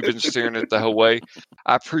been steering it the whole way.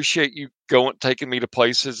 I appreciate you taking me to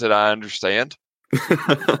places that I understand.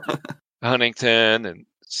 Huntington and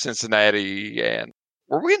Cincinnati, and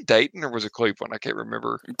were we in Dayton or was it Cleveland? I can't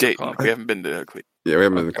remember. Dayton. We haven't been to Cleveland. Yeah, we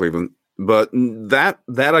haven't been to Cleveland. But that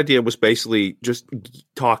idea was basically just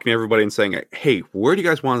talking to everybody and saying, hey, where do you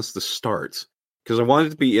guys want us to start? Because I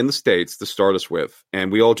wanted to be in the States to start us with.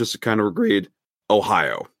 And we all just kind of agreed,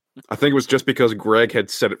 Ohio. I think it was just because Greg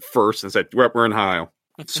had said it first and said, we're in Ohio.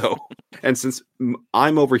 So, and since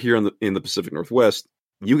I'm over here in the Pacific Northwest,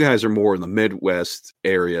 you guys are more in the Midwest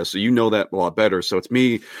area, so you know that a lot better. So it's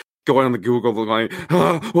me going on the Google going,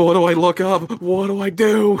 what do I look up? What do I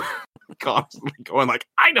do? Constantly going like,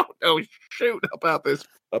 I don't know shoot about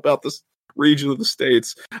this region of the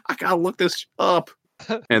States. I gotta look this up.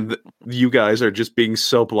 And you guys are just being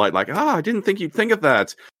so polite, like, I didn't think you'd think of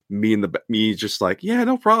that. Me just like, yeah,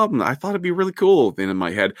 no problem. I thought it'd be really cool. Then in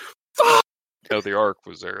my head, the Ark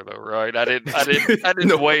was there though, right? I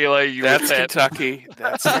didn't waylay you. That's with that. Kentucky.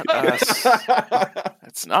 That's not us.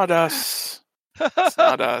 That's not us. It's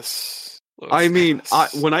not us. I mean,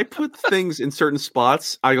 when I put things in certain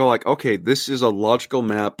spots, I go like, okay, this is a logical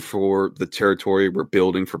map for the territory we're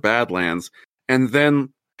building for Badlands. And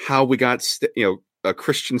then how we got,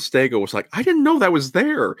 Christian Stego was like, I didn't know that was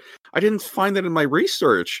there. I didn't find that in my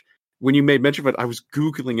research. When you made mention of it, I was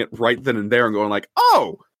Googling it right then and there and going like,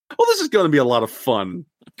 oh, well, this is going to be a lot of fun,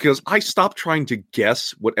 because I stopped trying to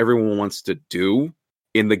guess what everyone wants to do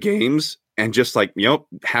in the games and just like,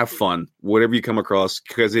 have fun, whatever you come across,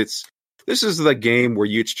 because this is the game where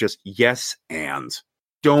it's just yes and.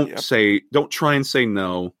 Don't try and say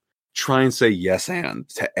no. Try and say yes and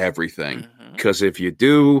to everything, because if you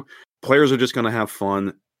do, players are just going to have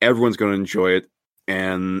fun. Everyone's going to enjoy it,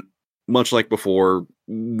 and much like before,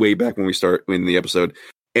 way back when we start in the episode,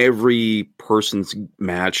 every person's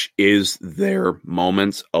match is their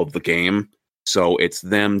moment of the game. So it's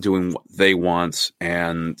them doing what they want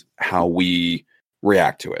and how we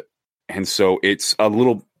react to it. And so it's that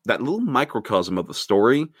little microcosm of the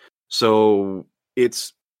story. So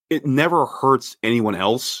it never hurts anyone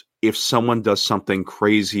else if someone does something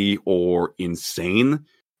crazy or insane.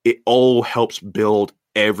 It all helps build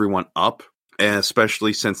everyone up. And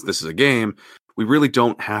especially since this is a game, we really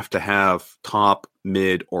don't have to have top,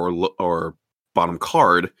 mid, or bottom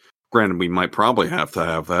card. Granted, we might probably have to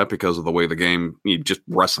have that because of the way the game, just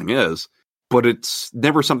wrestling is. But it's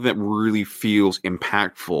never something that really feels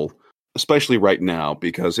impactful, especially right now,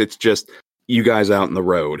 because it's just you guys out in the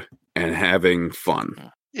road. and having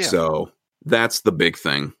fun. Yeah. So that's the big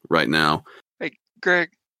thing right now. Hey, Greg,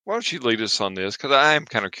 why don't you lead us on this? Because I am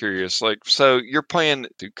kind of curious. Like, so you're playing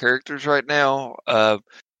 2 characters right now.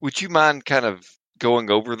 Would you mind kind of going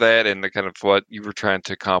over that and the kind of what you were trying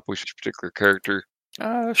to accomplish with each particular character?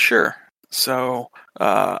 Sure. So,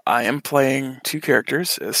 I am playing 2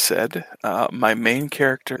 characters, as said. My main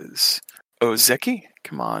character is Ozeki.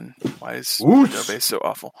 Come on, why is Adobe so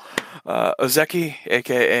awful? Ozeki,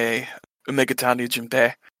 aka Omegatani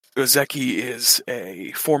Junpei. Ozeki is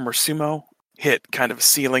a former sumo, hit kind of a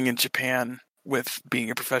ceiling in Japan with being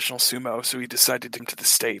a professional sumo, so he decided to come to the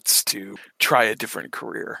States to try a different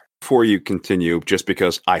career. Before you continue, just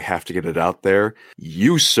because I have to get it out there,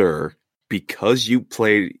 you, sir, because you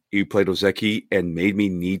played Ozeki and made me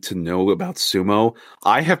need to know about sumo,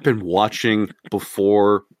 I have been watching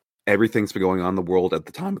before everything's been going on in the world at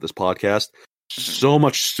the time of this podcast. So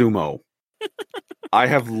much sumo. I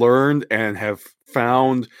have learned and have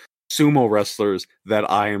found sumo wrestlers that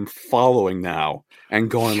I am following now and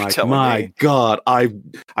going You're like, telling my me. God,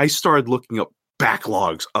 I started looking up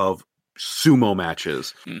backlogs of sumo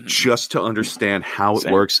matches just to understand how it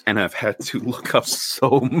Same. works, and I've had to look up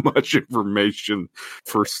so much information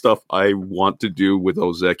for stuff I want to do with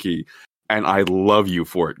Ozeki, and I love you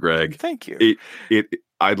for it, Greg. Thank you.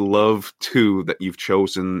 I love too that you've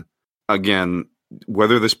chosen, again,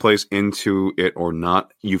 whether this plays into it or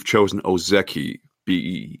not, you've chosen Ozeki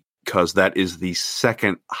because that is the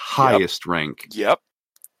second highest rank. Yep.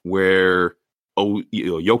 Where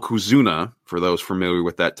Yokozuna, for those familiar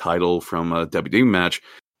with that title from a WWE match,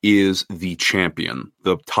 is the champion,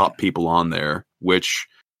 the top people on there, which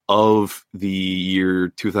of the year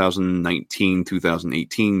 2019,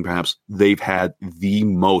 2018, perhaps, they've had the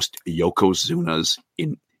most Yokozunas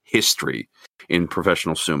in history in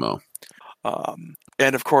professional sumo.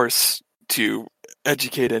 And of course, to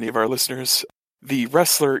educate any of our listeners, the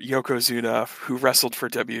wrestler Yokozuna, who wrestled for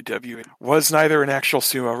WWE, was neither an actual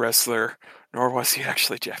sumo wrestler, nor was he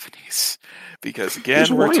actually Japanese. Because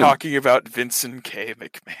again, we're talking about Vincent K.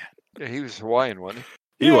 McMahon. Yeah, he was Hawaiian, wasn't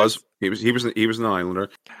he? He was an Islander.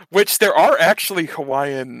 Which there are actually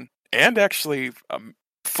Hawaiian and actually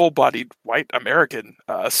full-bodied white American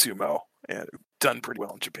sumo done pretty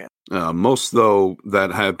well in Japan. Most, though,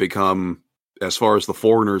 that have become, as far as the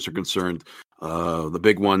foreigners are concerned, the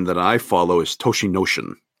big one that I follow is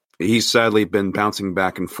Toshinoshin. He's sadly been bouncing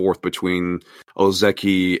back and forth between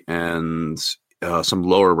Ozeki and some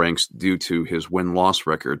lower ranks due to his win-loss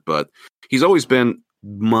record, but he's always been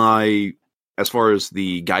as far as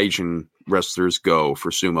the Gaijin wrestlers go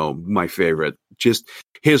for sumo, my favorite. Just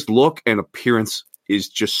his look and appearance is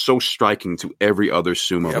just so striking to every other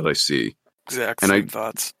sumo that I see. Exact same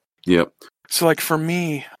thoughts. Yep. So, like, for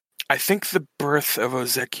me, I think the birth of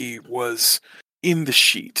Ozeki was in the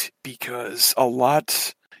sheet because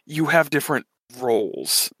you have different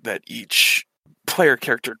roles that each player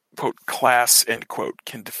character, quote, class, end quote,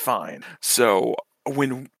 can define. So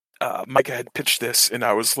when Micah had pitched this and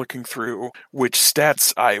I was looking through which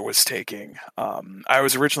stats I was taking, I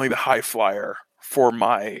was originally the high flyer for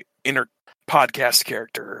my inner podcast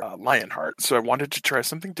character, Lionheart. So I wanted to try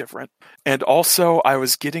something different. And also I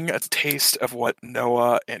was getting a taste of what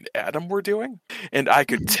Noah and Adam were doing. And I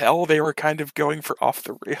could tell they were kind of going for off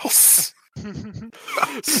the rails.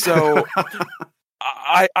 So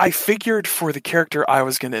I figured for the character I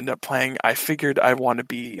was going to end up playing, I figured I want to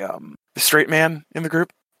be the straight man in the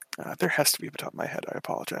group. There has to be at the top of my head. I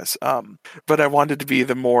apologize. But I wanted to be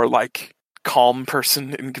the more like calm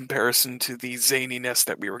person in comparison to the zaniness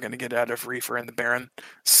that we were going to get out of Reefer and the Baron.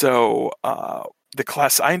 So the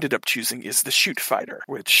class I ended up choosing is the Shoot Fighter,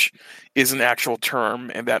 which is an actual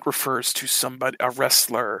term, and that refers to a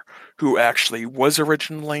wrestler who actually was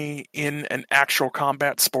originally in an actual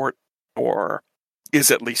combat sport or is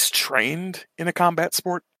at least trained in a combat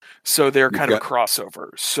sport. So they're kind of a crossover.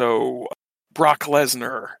 So Brock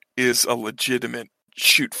Lesnar is a legitimate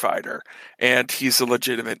shoot fighter, and he's a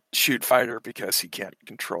legitimate shoot fighter because he can't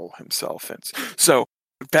control himself. And so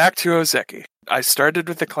back to Ozeki. I started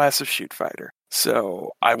with the class of shoot fighter.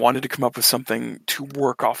 So I wanted to come up with something to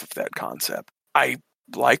work off of that concept. I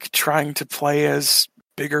like trying to play as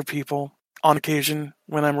bigger people on occasion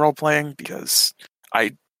when I'm role-playing because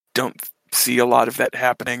I don't see a lot of that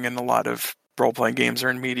happening in a lot of role-playing games or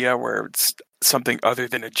in media where it's something other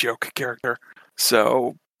than a joke character.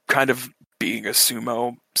 So kind of being a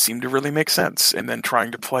sumo seemed to really make sense. And then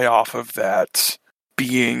trying to play off of that,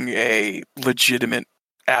 being a legitimate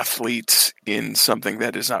athlete in something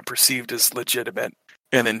that is not perceived as legitimate,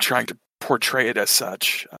 and then trying to portray it as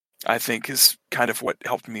such, I think is kind of what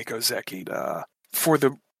helped me Ozeki. For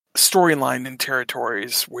the storyline in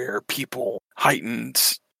territories where people,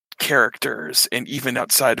 heightened characters, and even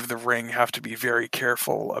outside of the ring have to be very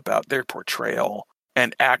careful about their portrayal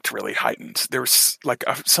and act really heightened. There's like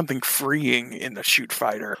something freeing in the shoot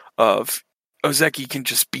fighter of Ozeki can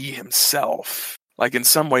just be himself. Like in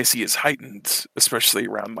some ways he is heightened, especially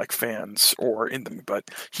around like fans or in them,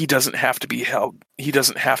 but he doesn't have to be held. He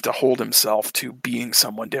doesn't have to hold himself to being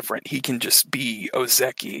someone different. He can just be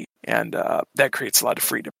Ozeki, and that creates a lot of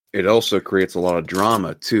freedom. It also creates a lot of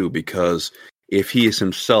drama too, because if he is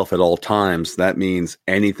himself at all times, that means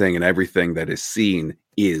anything and everything that is seen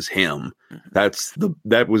is him. Mm-hmm.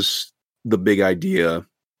 That was the big idea,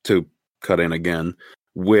 to cut in again,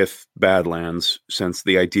 with Badlands, since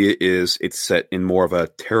the idea is it's set in more of a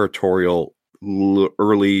territorial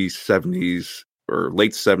early 70s or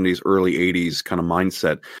late 70s, early 80s kind of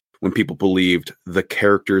mindset, when people believed the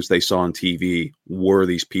characters they saw on TV were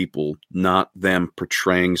these people, not them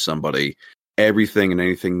portraying somebody. Everything and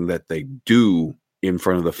anything that they do in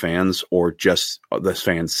front of the fans or just the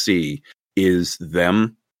fans see is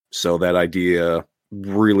them. So that idea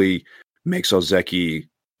really makes Ozeki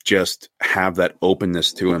just have that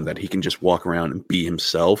openness to him, that he can just walk around and be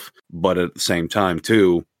himself. But at the same time,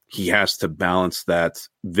 too, he has to balance that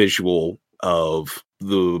visual of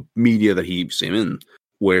the media that he's in,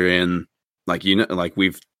 wherein, like, you know, like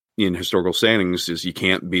we've in historical settings, is you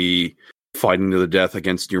can't be fighting to the death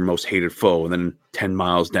against your most hated foe and then 10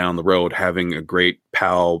 miles down the road having a great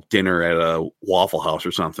pal dinner at a Waffle House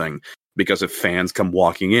or something, because if fans come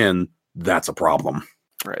walking in, that's a problem.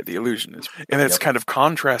 Right, the illusion is, and it's kind of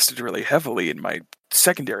contrasted really heavily in my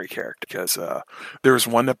secondary character, because there was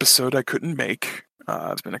one episode I couldn't make.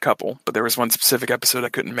 It's been a couple, but there was one specific episode I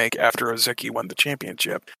couldn't make after Ozeki won the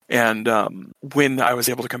championship. And when I was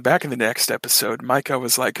able to come back in the next episode, Micah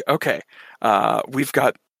was like, "Okay, we've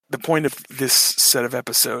got the point of this set of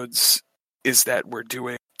episodes is that we're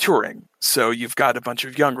doing touring, so you've got a bunch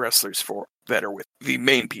of young wrestlers that are with the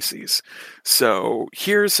main PCs. So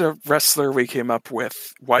here's a wrestler we came up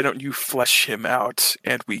with. Why don't you flesh him out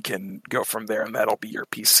and we can go from there, and that'll be your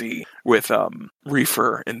PC with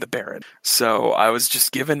Reefer and the Baron." So I was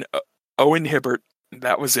just given Owen Hibbert.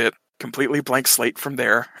 That was it. Completely blank slate from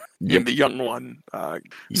there. In the young one.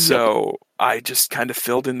 So I just kind of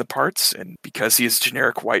filled in the parts, and because he is a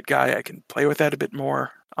generic white guy, I can play with that a bit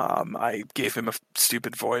more. I gave him a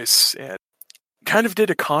stupid voice and kind of did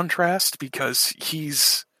a contrast, because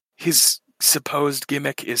his supposed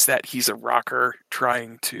gimmick is that he's a rocker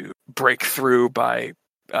trying to break through by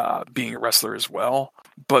being a wrestler as well.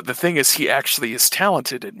 But the thing is, he actually is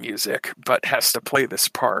talented in music, but has to play this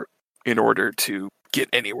part in order to get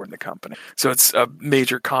anywhere in the company. So it's a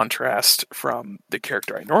major contrast from the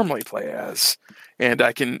character I normally play as. And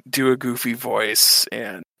I can do a goofy voice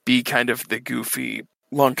and be kind of the goofy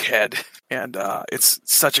lunkhead, and it's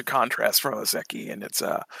such a contrast from Ozeki, and it's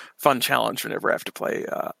a fun challenge whenever I have to play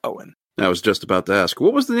Owen. I was just about to ask,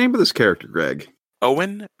 what was the name of this character, Greg?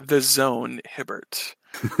 Owen the Zone Hibbert,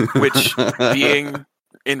 which, being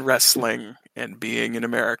in wrestling and being in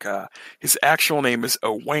America, his actual name is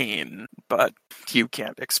Owain, but you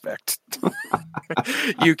can't expect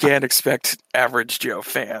average Joe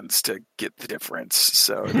fans to get the difference,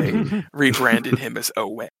 so they rebranded him as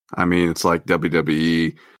Owen. I mean, it's like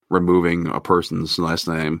WWE removing a person's last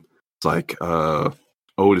name. It's like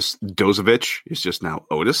Otis Dozovich is just now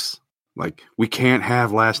Otis. Like, we can't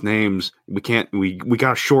have last names. We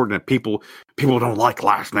gotta shorten it. People don't like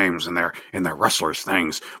last names in their wrestlers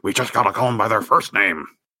things. We just gotta call them by their first name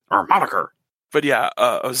or moniker. But yeah,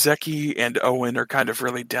 Ozeki and Owen are kind of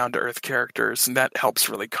really down-to-earth characters, and that helps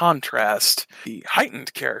really contrast the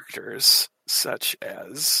heightened characters, such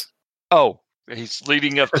as... Oh, he's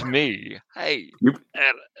leading up to me. Hey.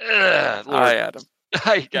 Hi, Adam.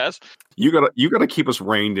 Hi, guys. You gotta keep us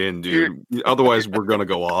reined in, dude. Otherwise, we're gonna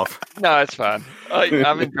go off. No, it's fine.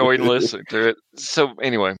 I'm enjoying listening to it. So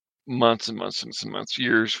anyway, months and months and months,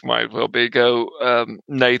 years might well be ago,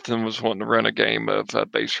 Nathan was wanting to run a game of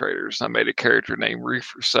Base Raiders. I made a character named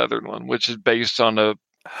Reefer Sutherland, which is based on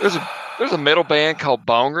there's a metal band called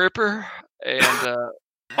Bone Ripper, and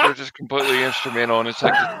they're just completely instrumental, and it's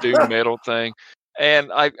like a doom metal thing.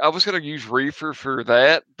 And I was going to use Reefer for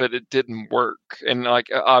that, but it didn't work. And like,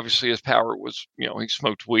 obviously his power was, he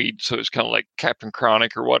smoked weed. So it's kind of like Captain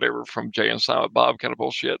Chronic or whatever from Jay and Silent Bob kind of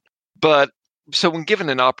bullshit. But so when given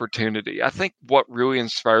an opportunity, I think what really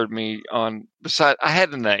inspired me I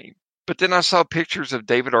had a name, but then I saw pictures of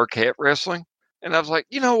David Arquette wrestling. And I was like,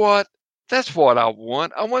 you know what? That's what I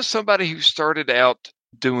want. I want somebody who started out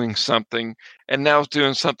doing something and now is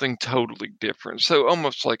doing something totally different. So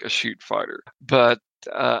almost like a shoot fighter. But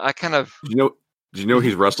I kind of... Did you know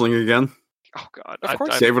he's wrestling again? Oh God, Of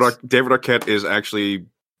course. David Arquette is actually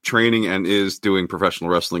training and is doing professional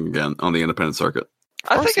wrestling again on the independent circuit.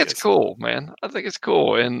 I think it's cool, man. I think it's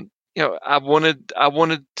cool, and I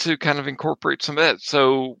wanted to kind of incorporate some of that.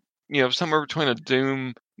 So somewhere between a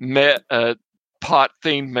doom pot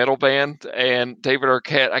themed metal band and David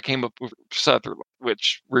Arquette, I came up with Sutherland,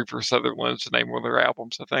 which Reefer Sutherland is the name of one of their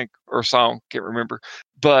albums, I think, or song, can't remember.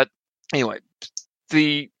 But anyway,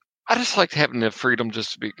 I just like having the freedom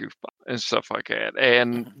just to be goofball and stuff like that.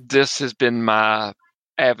 And this has been my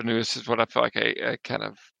avenue. This is what I feel like I kind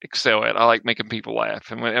of excel at. I like making people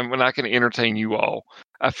laugh. And when I can entertain you all,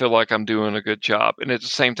 I feel like I'm doing a good job. And at the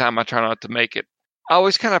same time, I try not to make it. I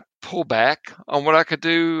always kind of pull back on what I could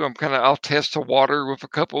do. I'll test the water with a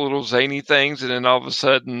couple little zany things. And then all of a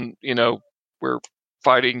sudden, we're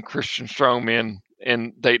fighting Christian strongmen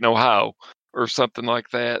in Dayton, Ohio or something like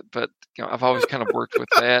that. But I've always kind of worked with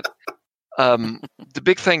that. The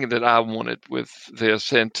big thing that I wanted with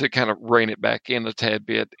this, and to kind of rein it back in a tad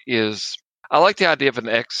bit, is I like the idea of an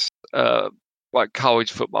ex like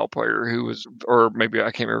college football player who was, or maybe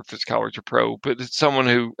I can't remember if it's college or pro, but it's someone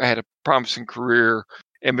who had a promising career,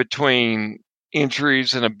 in between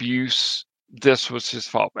injuries and abuse, this was his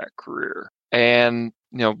fallback career. And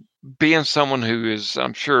being someone who is,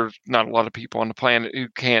 I'm sure not a lot of people on the planet who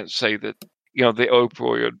can't say that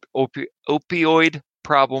the opioid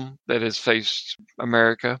problem that has faced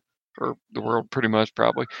America, or the world pretty much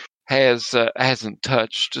probably, hasn't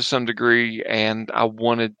touched to some degree. And I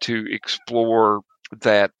wanted to explore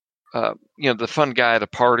that, the fun guy at a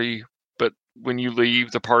party, but when you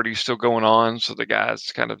leave, the party's still going on, so the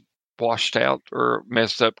guy's kind of washed out or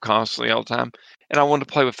messed up constantly all the time. And I wanted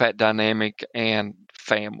to play with that dynamic and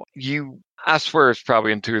family. I swear it's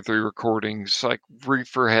probably in 2 or 3 recordings. Like,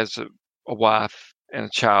 Reefer has a wife and a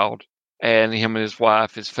child, and him and his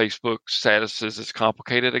wife, his Facebook status is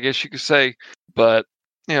complicated, I guess you could say. But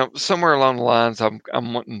somewhere along the lines, I'm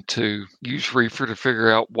wanting to use Reefer to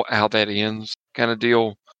figure out how that ends, kind of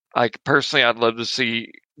deal. Like, personally, I'd love to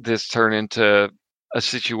see this turn into a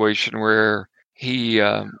situation where he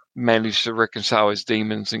managed to reconcile his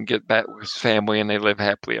demons and get back with his family, and they live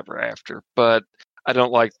happily ever after. But I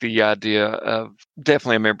don't like the idea of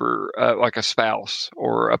definitely a member, like a spouse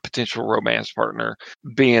or a potential romance partner,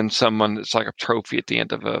 being someone that's like a trophy at the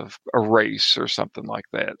end of a race or something like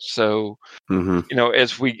that. So,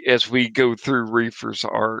 as we go through Reefer's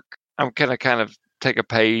arc, I'm going to kind of take a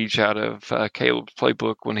page out of Caleb's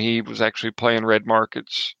playbook when he was actually playing Red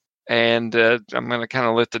Markets. And I'm going to kind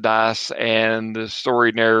of let the dice and the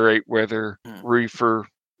story narrate whether Reefer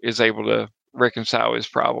is able to reconcile his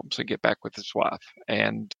problems and get back with his wife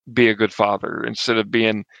and be a good father instead of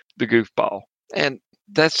being the goofball. And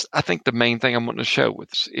that's, I think, the main thing I'm wanting to show with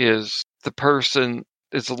this is the person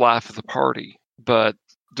is the life of the party, but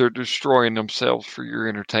they're destroying themselves for your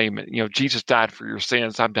entertainment. Jesus died for your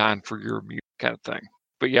sins. I'm dying for your music, kind of thing.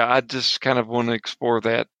 But yeah, I just kind of want to explore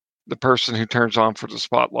that. The person who turns on for the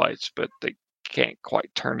spotlights, but they can't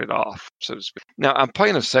quite turn it off, so to speak. Now, I'm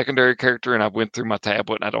playing a secondary character, and I went through my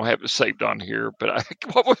tablet, and I don't have it saved on here, but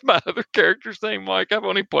what was my other character's name, Mike? I've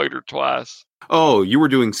only played her twice. Oh, you were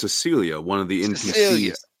doing Cecilia, one of the NPCs.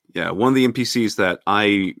 Cecilia. Yeah, one of the NPCs that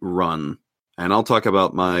I run, and I'll talk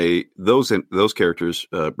about those characters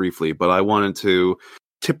briefly, but I wanted to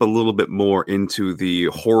tip a little bit more into the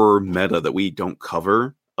horror meta that we don't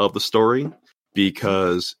cover of the story,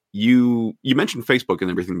 because you mentioned Facebook and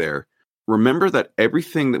everything there. Remember that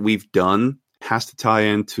everything that we've done has to tie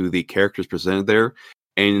into the characters presented there.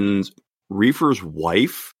 And Reefer's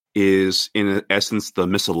wife is, in essence, the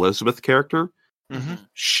Miss Elizabeth character. Mm-hmm.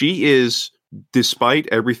 She is, despite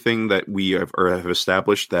everything that we have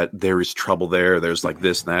established, that there is trouble there, there's like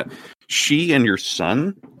this and that, she and your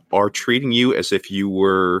son are treating you as if you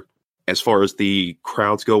were, as far as the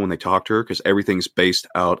crowds go when they talk to her, because everything's based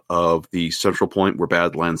out of the central point where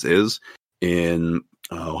Badlands is in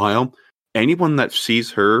Ohio. Anyone that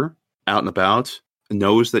sees her out and about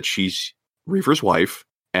knows that she's Reefer's wife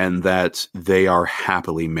and that they are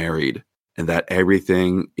happily married and that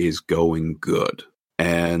everything is going good.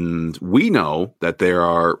 And we know that there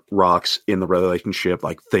are rocks in the relationship,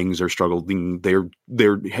 like things are struggling. They're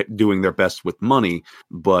doing their best with money,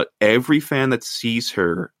 but every fan that sees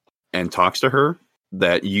her and talks to her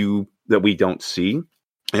that we don't see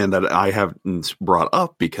and that I haven't brought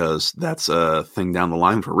up because that's a thing down the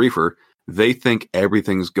line for Reefer, they think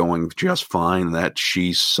everything's going just fine, that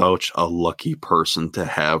she's such a lucky person to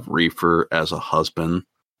have Reefer as a husband,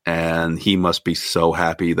 and he must be so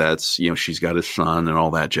happy that she's got his son and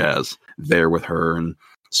all that jazz there with her. And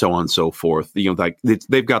so on and so forth. Like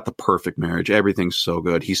they've got the perfect marriage. Everything's so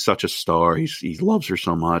good. He's such a star. He loves her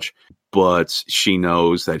so much, but she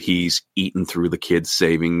knows that he's eaten through the kids'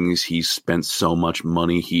 savings. He's spent so much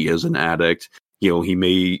money. He is an addict.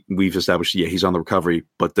 We've established, he's on the recovery,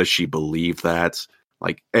 but does she believe that?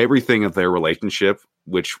 Like everything of their relationship,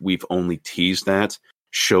 which we've only teased at,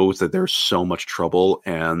 shows that there's so much trouble.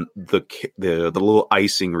 And the little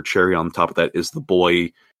icing or cherry on top of that is the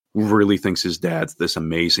boy really thinks his dad's this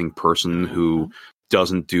amazing person who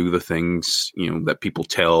doesn't do the things, that people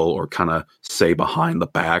tell or kind of say behind the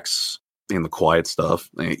backs in the quiet stuff.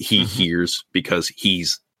 He hears because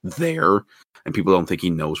he's there and people don't think he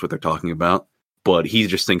knows what they're talking about. But he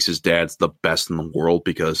just thinks his dad's the best in the world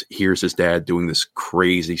because here's his dad doing this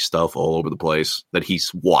crazy stuff all over the place that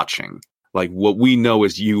he's watching. Like what we know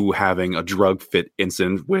is you having a drug fit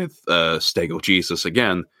incident with Stego Jesus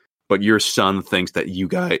again, but your son thinks that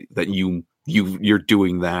you're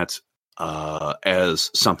doing that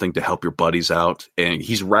as something to help your buddies out, and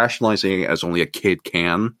he's rationalizing it as only a kid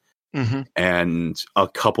can. And a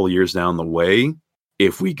couple years down the way,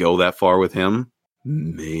 if we go that far with him,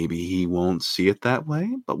 maybe he won't see it that way.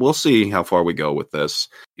 But we'll see how far we go with this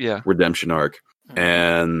redemption arc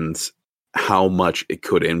and how much it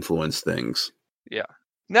could influence things. Yeah.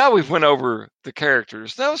 Now we've went over the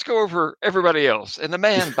characters. Now let's go over everybody else. And the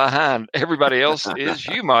man behind everybody else is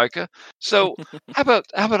you, Micah. So how about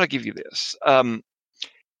I give you this? I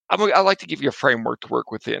like to give you a framework to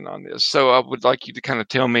work within on this. So I would like you to kind of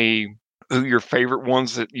tell me who your favorite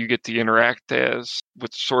ones that you get to interact as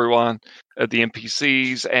with the storyline, the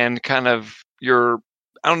NPCs, and kind of your,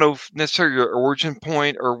 I don't know if necessarily your origin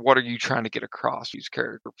point, or what are you trying to get across these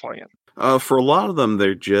character playing? For a lot of them,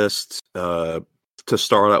 they're just... to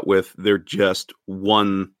start out with, they're just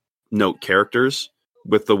one-note characters.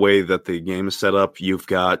 With the way that the game is set up, you've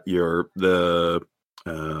got the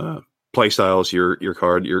play styles, your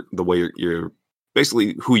card, the way you're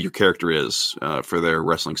basically who your character is for their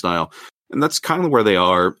wrestling style, and that's kind of where they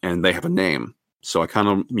are, and they have a name. So I kind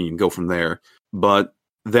of go from there, but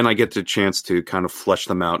then I get the chance to kind of flesh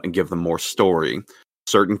them out and give them more story.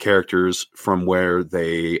 Certain characters from where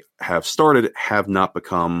they have started have not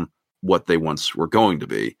become what they once were going to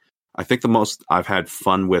be. I think the most I've had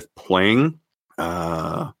fun with playing,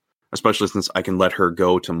 especially since I can let her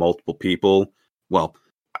go to multiple people. Well,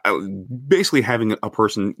 basically having a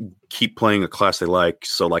person keep playing a class they like.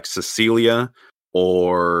 So like Cecilia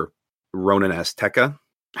or Ronan Azteca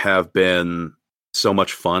have been so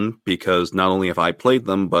much fun because not only have I played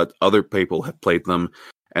them, but other people have played them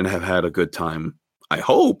and have had a good time. I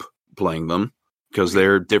hope playing them because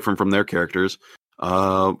they're different from their characters.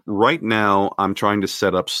 Right now, I'm trying to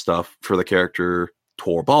set up stuff for the character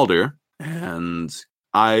Tor Balder, and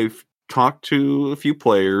I've talked to a few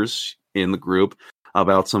players in the group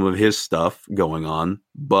about some of his stuff going on,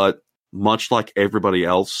 but much like everybody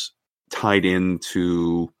else tied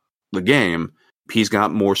into the game, he's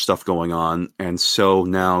got more stuff going on, and so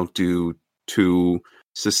now due to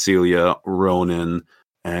Cecilia, Ronan,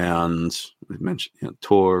 and I mentioned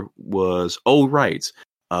Tor was... Oh, right.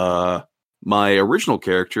 My original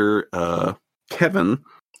character, Kevin,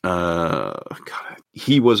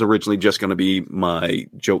 he was originally just going to be my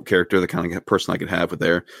joke character, the kind of person I could have with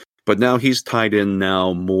there. But now he's tied in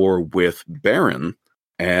now more with Baron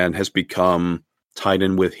and has become tied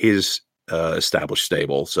in with his established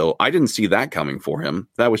stable. So I didn't see that coming for him.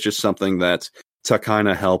 That was just something that to kind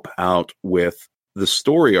of help out with the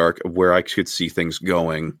story arc of where I could see things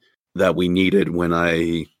going that we needed when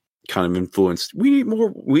I kind of influenced, we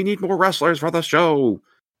need more wrestlers for the show,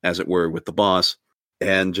 as it were, with the boss,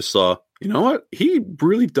 and just saw, you know what, he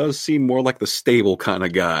really does seem more like the stable kind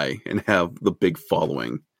of guy and have the big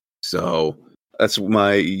following. So that's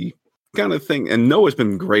my kind of thing, and Noah's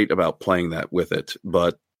been great about playing that with it.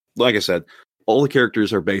 But like I said, all the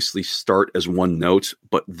characters are basically start as one note,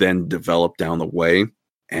 but then develop down the way,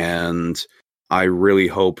 and I really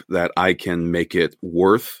hope that I can make it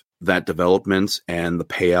worth that development and the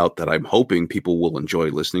payout that I'm hoping people will enjoy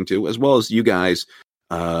listening to, as well as you guys,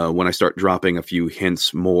 when I start dropping a few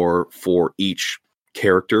hints more for each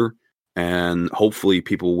character, and hopefully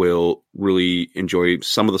people will really enjoy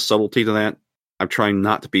some of the subtlety to that. I'm trying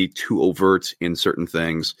not to be too overt in certain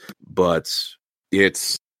things, but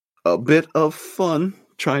it's a bit of fun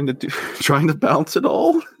trying to balance it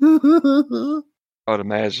all. I would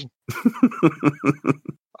imagine.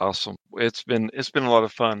 Awesome. It's been a lot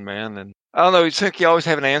of fun, man. And I don't know, you think you always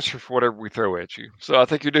have an answer for whatever we throw at you. So I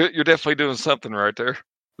think you're definitely doing something right there.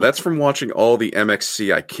 That's from watching all the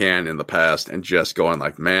MXC I can in the past and just going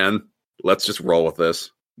like, man, let's just roll with this.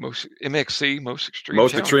 Most MXC, most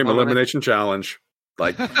extreme Elimination Challenge.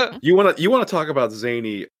 Like you want to talk about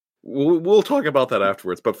zany. We'll talk about that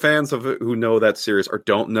afterwards. But fans of it who know that series or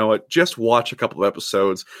don't know it, just watch a couple of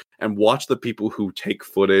episodes and watch the people who take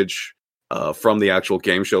footage from the actual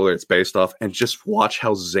game show that it's based off, and just watch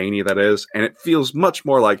how zany that is. And it feels much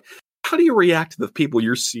more like, how do you react to the people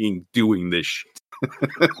you're seeing doing this shit?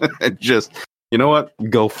 And just, you know what?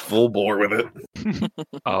 Go full bore with it.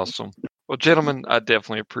 Awesome. Well, gentlemen, I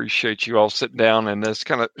definitely appreciate you all sitting down and this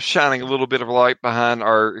kind of shining a little bit of light behind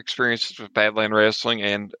our experiences with Badland Wrestling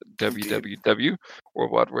and WWW,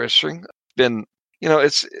 Worldwide Wrestling. Been,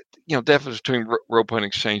 it's, definitely between Roll Point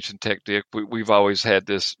Exchange and Tech Dick. We've always had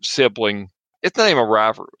this sibling. It's not even a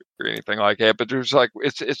rivalry or anything like that, but there's like,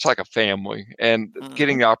 it's like a family. And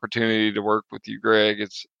getting the opportunity to work with you, Greg,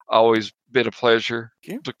 it's always been a pleasure.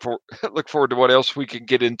 Look forward to what else we can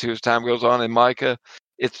get into as time goes on. And Micah,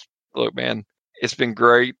 look, man, it's been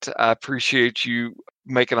great. I appreciate you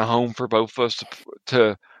making a home for both of us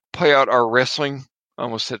to play out our wrestling. I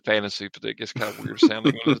almost said fantasy, but it gets kind of weird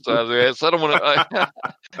sounding when it's out there. So I don't want to,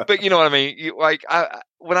 but you know what I mean?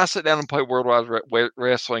 When I sit down and play Worldwide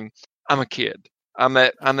Wrestling, I'm a kid. I'm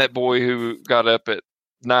that boy who got up at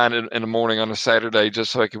 9 in the morning on a Saturday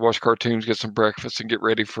just so I could watch cartoons, get some breakfast, and get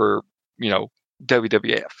ready for,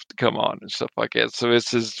 WWF to come on and stuff like that. So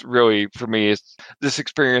this is really, for me, this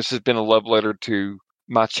experience has been a love letter to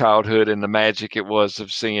my childhood and the magic it was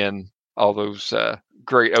of seeing all those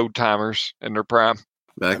great old timers in their prime.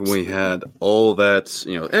 Back when we had all that,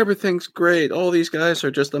 everything's great. All these guys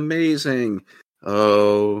are just amazing.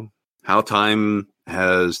 Oh, how time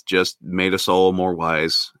has just made us all more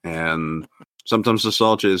wise. And sometimes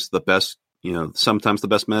nostalgia is the best, sometimes the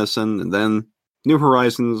best medicine. And then new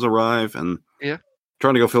horizons arrive, and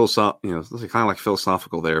trying to go kind of like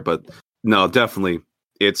philosophical there. But no, definitely.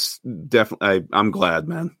 I'm glad,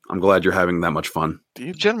 man. I'm glad you're having that much fun.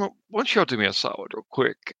 Gentlemen, why don't y'all do me a solid real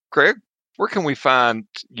quick? Greg, where can we find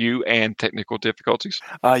you and Technical Difficulties?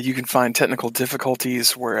 You can find Technical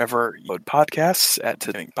Difficulties wherever you load podcasts at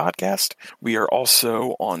Podcast. We are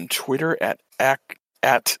also on Twitter at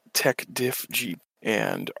TechDiffG.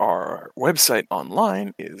 And our website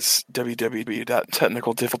online is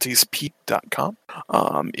www.technicaldifficultiespeak.com.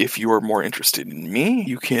 If you are more interested in me,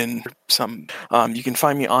 you can find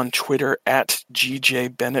me on Twitter at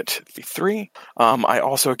GJBennett3. I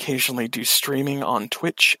also occasionally do streaming on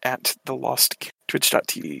Twitch at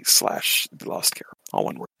twitch.tv/TheLostCare. All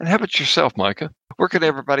one word. And how about yourself, Micah? Where can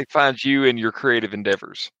everybody find you in your creative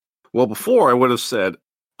endeavors? Well, before I would have said,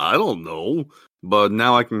 I don't know. But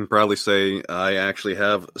now I can proudly say I actually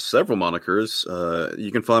have several monikers.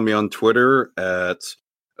 You can find me on Twitter at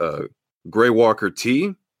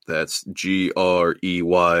GreyWalkerT. That's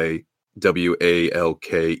GreyWalker,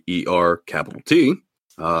 capital T.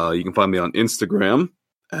 You can find me on Instagram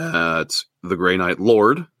at The Grey Knight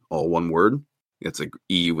Lord, all one word. It's a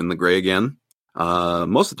E in the gray again.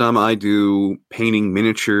 Most of the time I do painting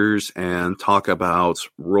miniatures and talk about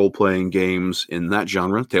role-playing games in that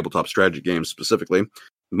genre, tabletop strategy games specifically,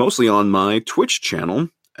 mostly on my Twitch channel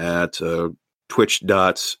at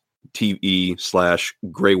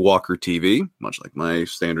twitch.tv/GreyWalkerTV, much like my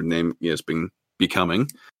standard name has been becoming.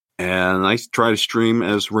 And I try to stream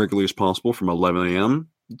as regularly as possible from 11 a.m.,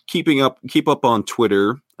 keep up on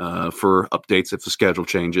Twitter for updates if the schedule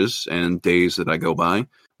changes and days that I go by.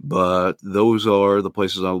 But those are the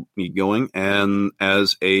places I'll be going. And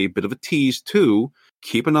as a bit of a tease, too,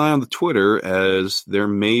 keep an eye on the Twitter, as there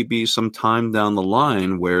may be some time down the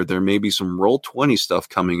line where there may be some Roll20 stuff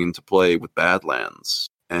coming into play with Badlands,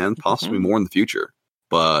 and possibly more in the future.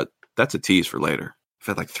 But that's a tease for later. I've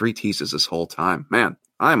had like 3 teases this whole time. Man,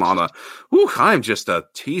 I'm just a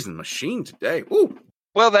teasing machine today. Ooh.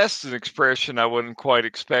 Well, that's an expression I wasn't quite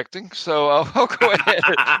expecting, so I'll go ahead.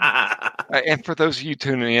 And for those of you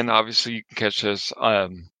tuning in, obviously you can catch us,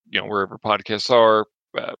 wherever podcasts are.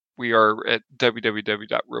 We are at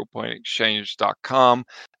www.rolepointexchange.com,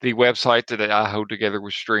 the website that I hold together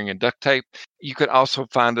with string and duct tape. You can also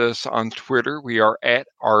find us on Twitter. We are at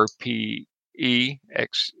RP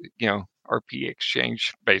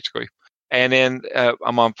Exchange, basically. And then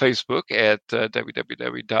I'm on Facebook at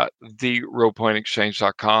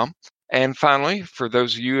www.therolepointexchange.com. And finally, for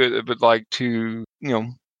those of you that would like to,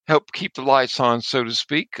 help keep the lights on, so to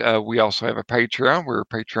speak, we also have a Patreon. We're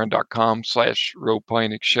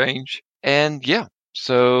patreon.com/roleplayingexchange. And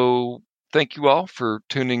so thank you all for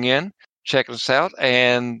tuning in, checking us out,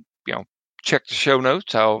 and, check the show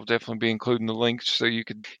notes. I'll definitely be including the links so you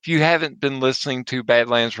could, if you haven't been listening to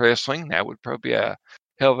Badlands Wrestling, that would probably be a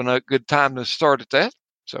hell of a good time to start at that.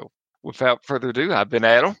 So without further ado, I've been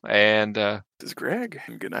Adam, and this is Greg,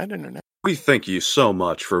 and good night, Internet. We thank you so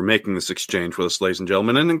much for making this exchange with us, ladies and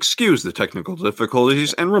gentlemen, and excuse the technical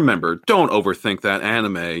difficulties. And remember, don't overthink that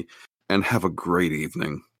anime, and have a great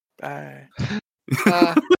evening. Bye.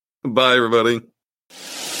 Bye, everybody.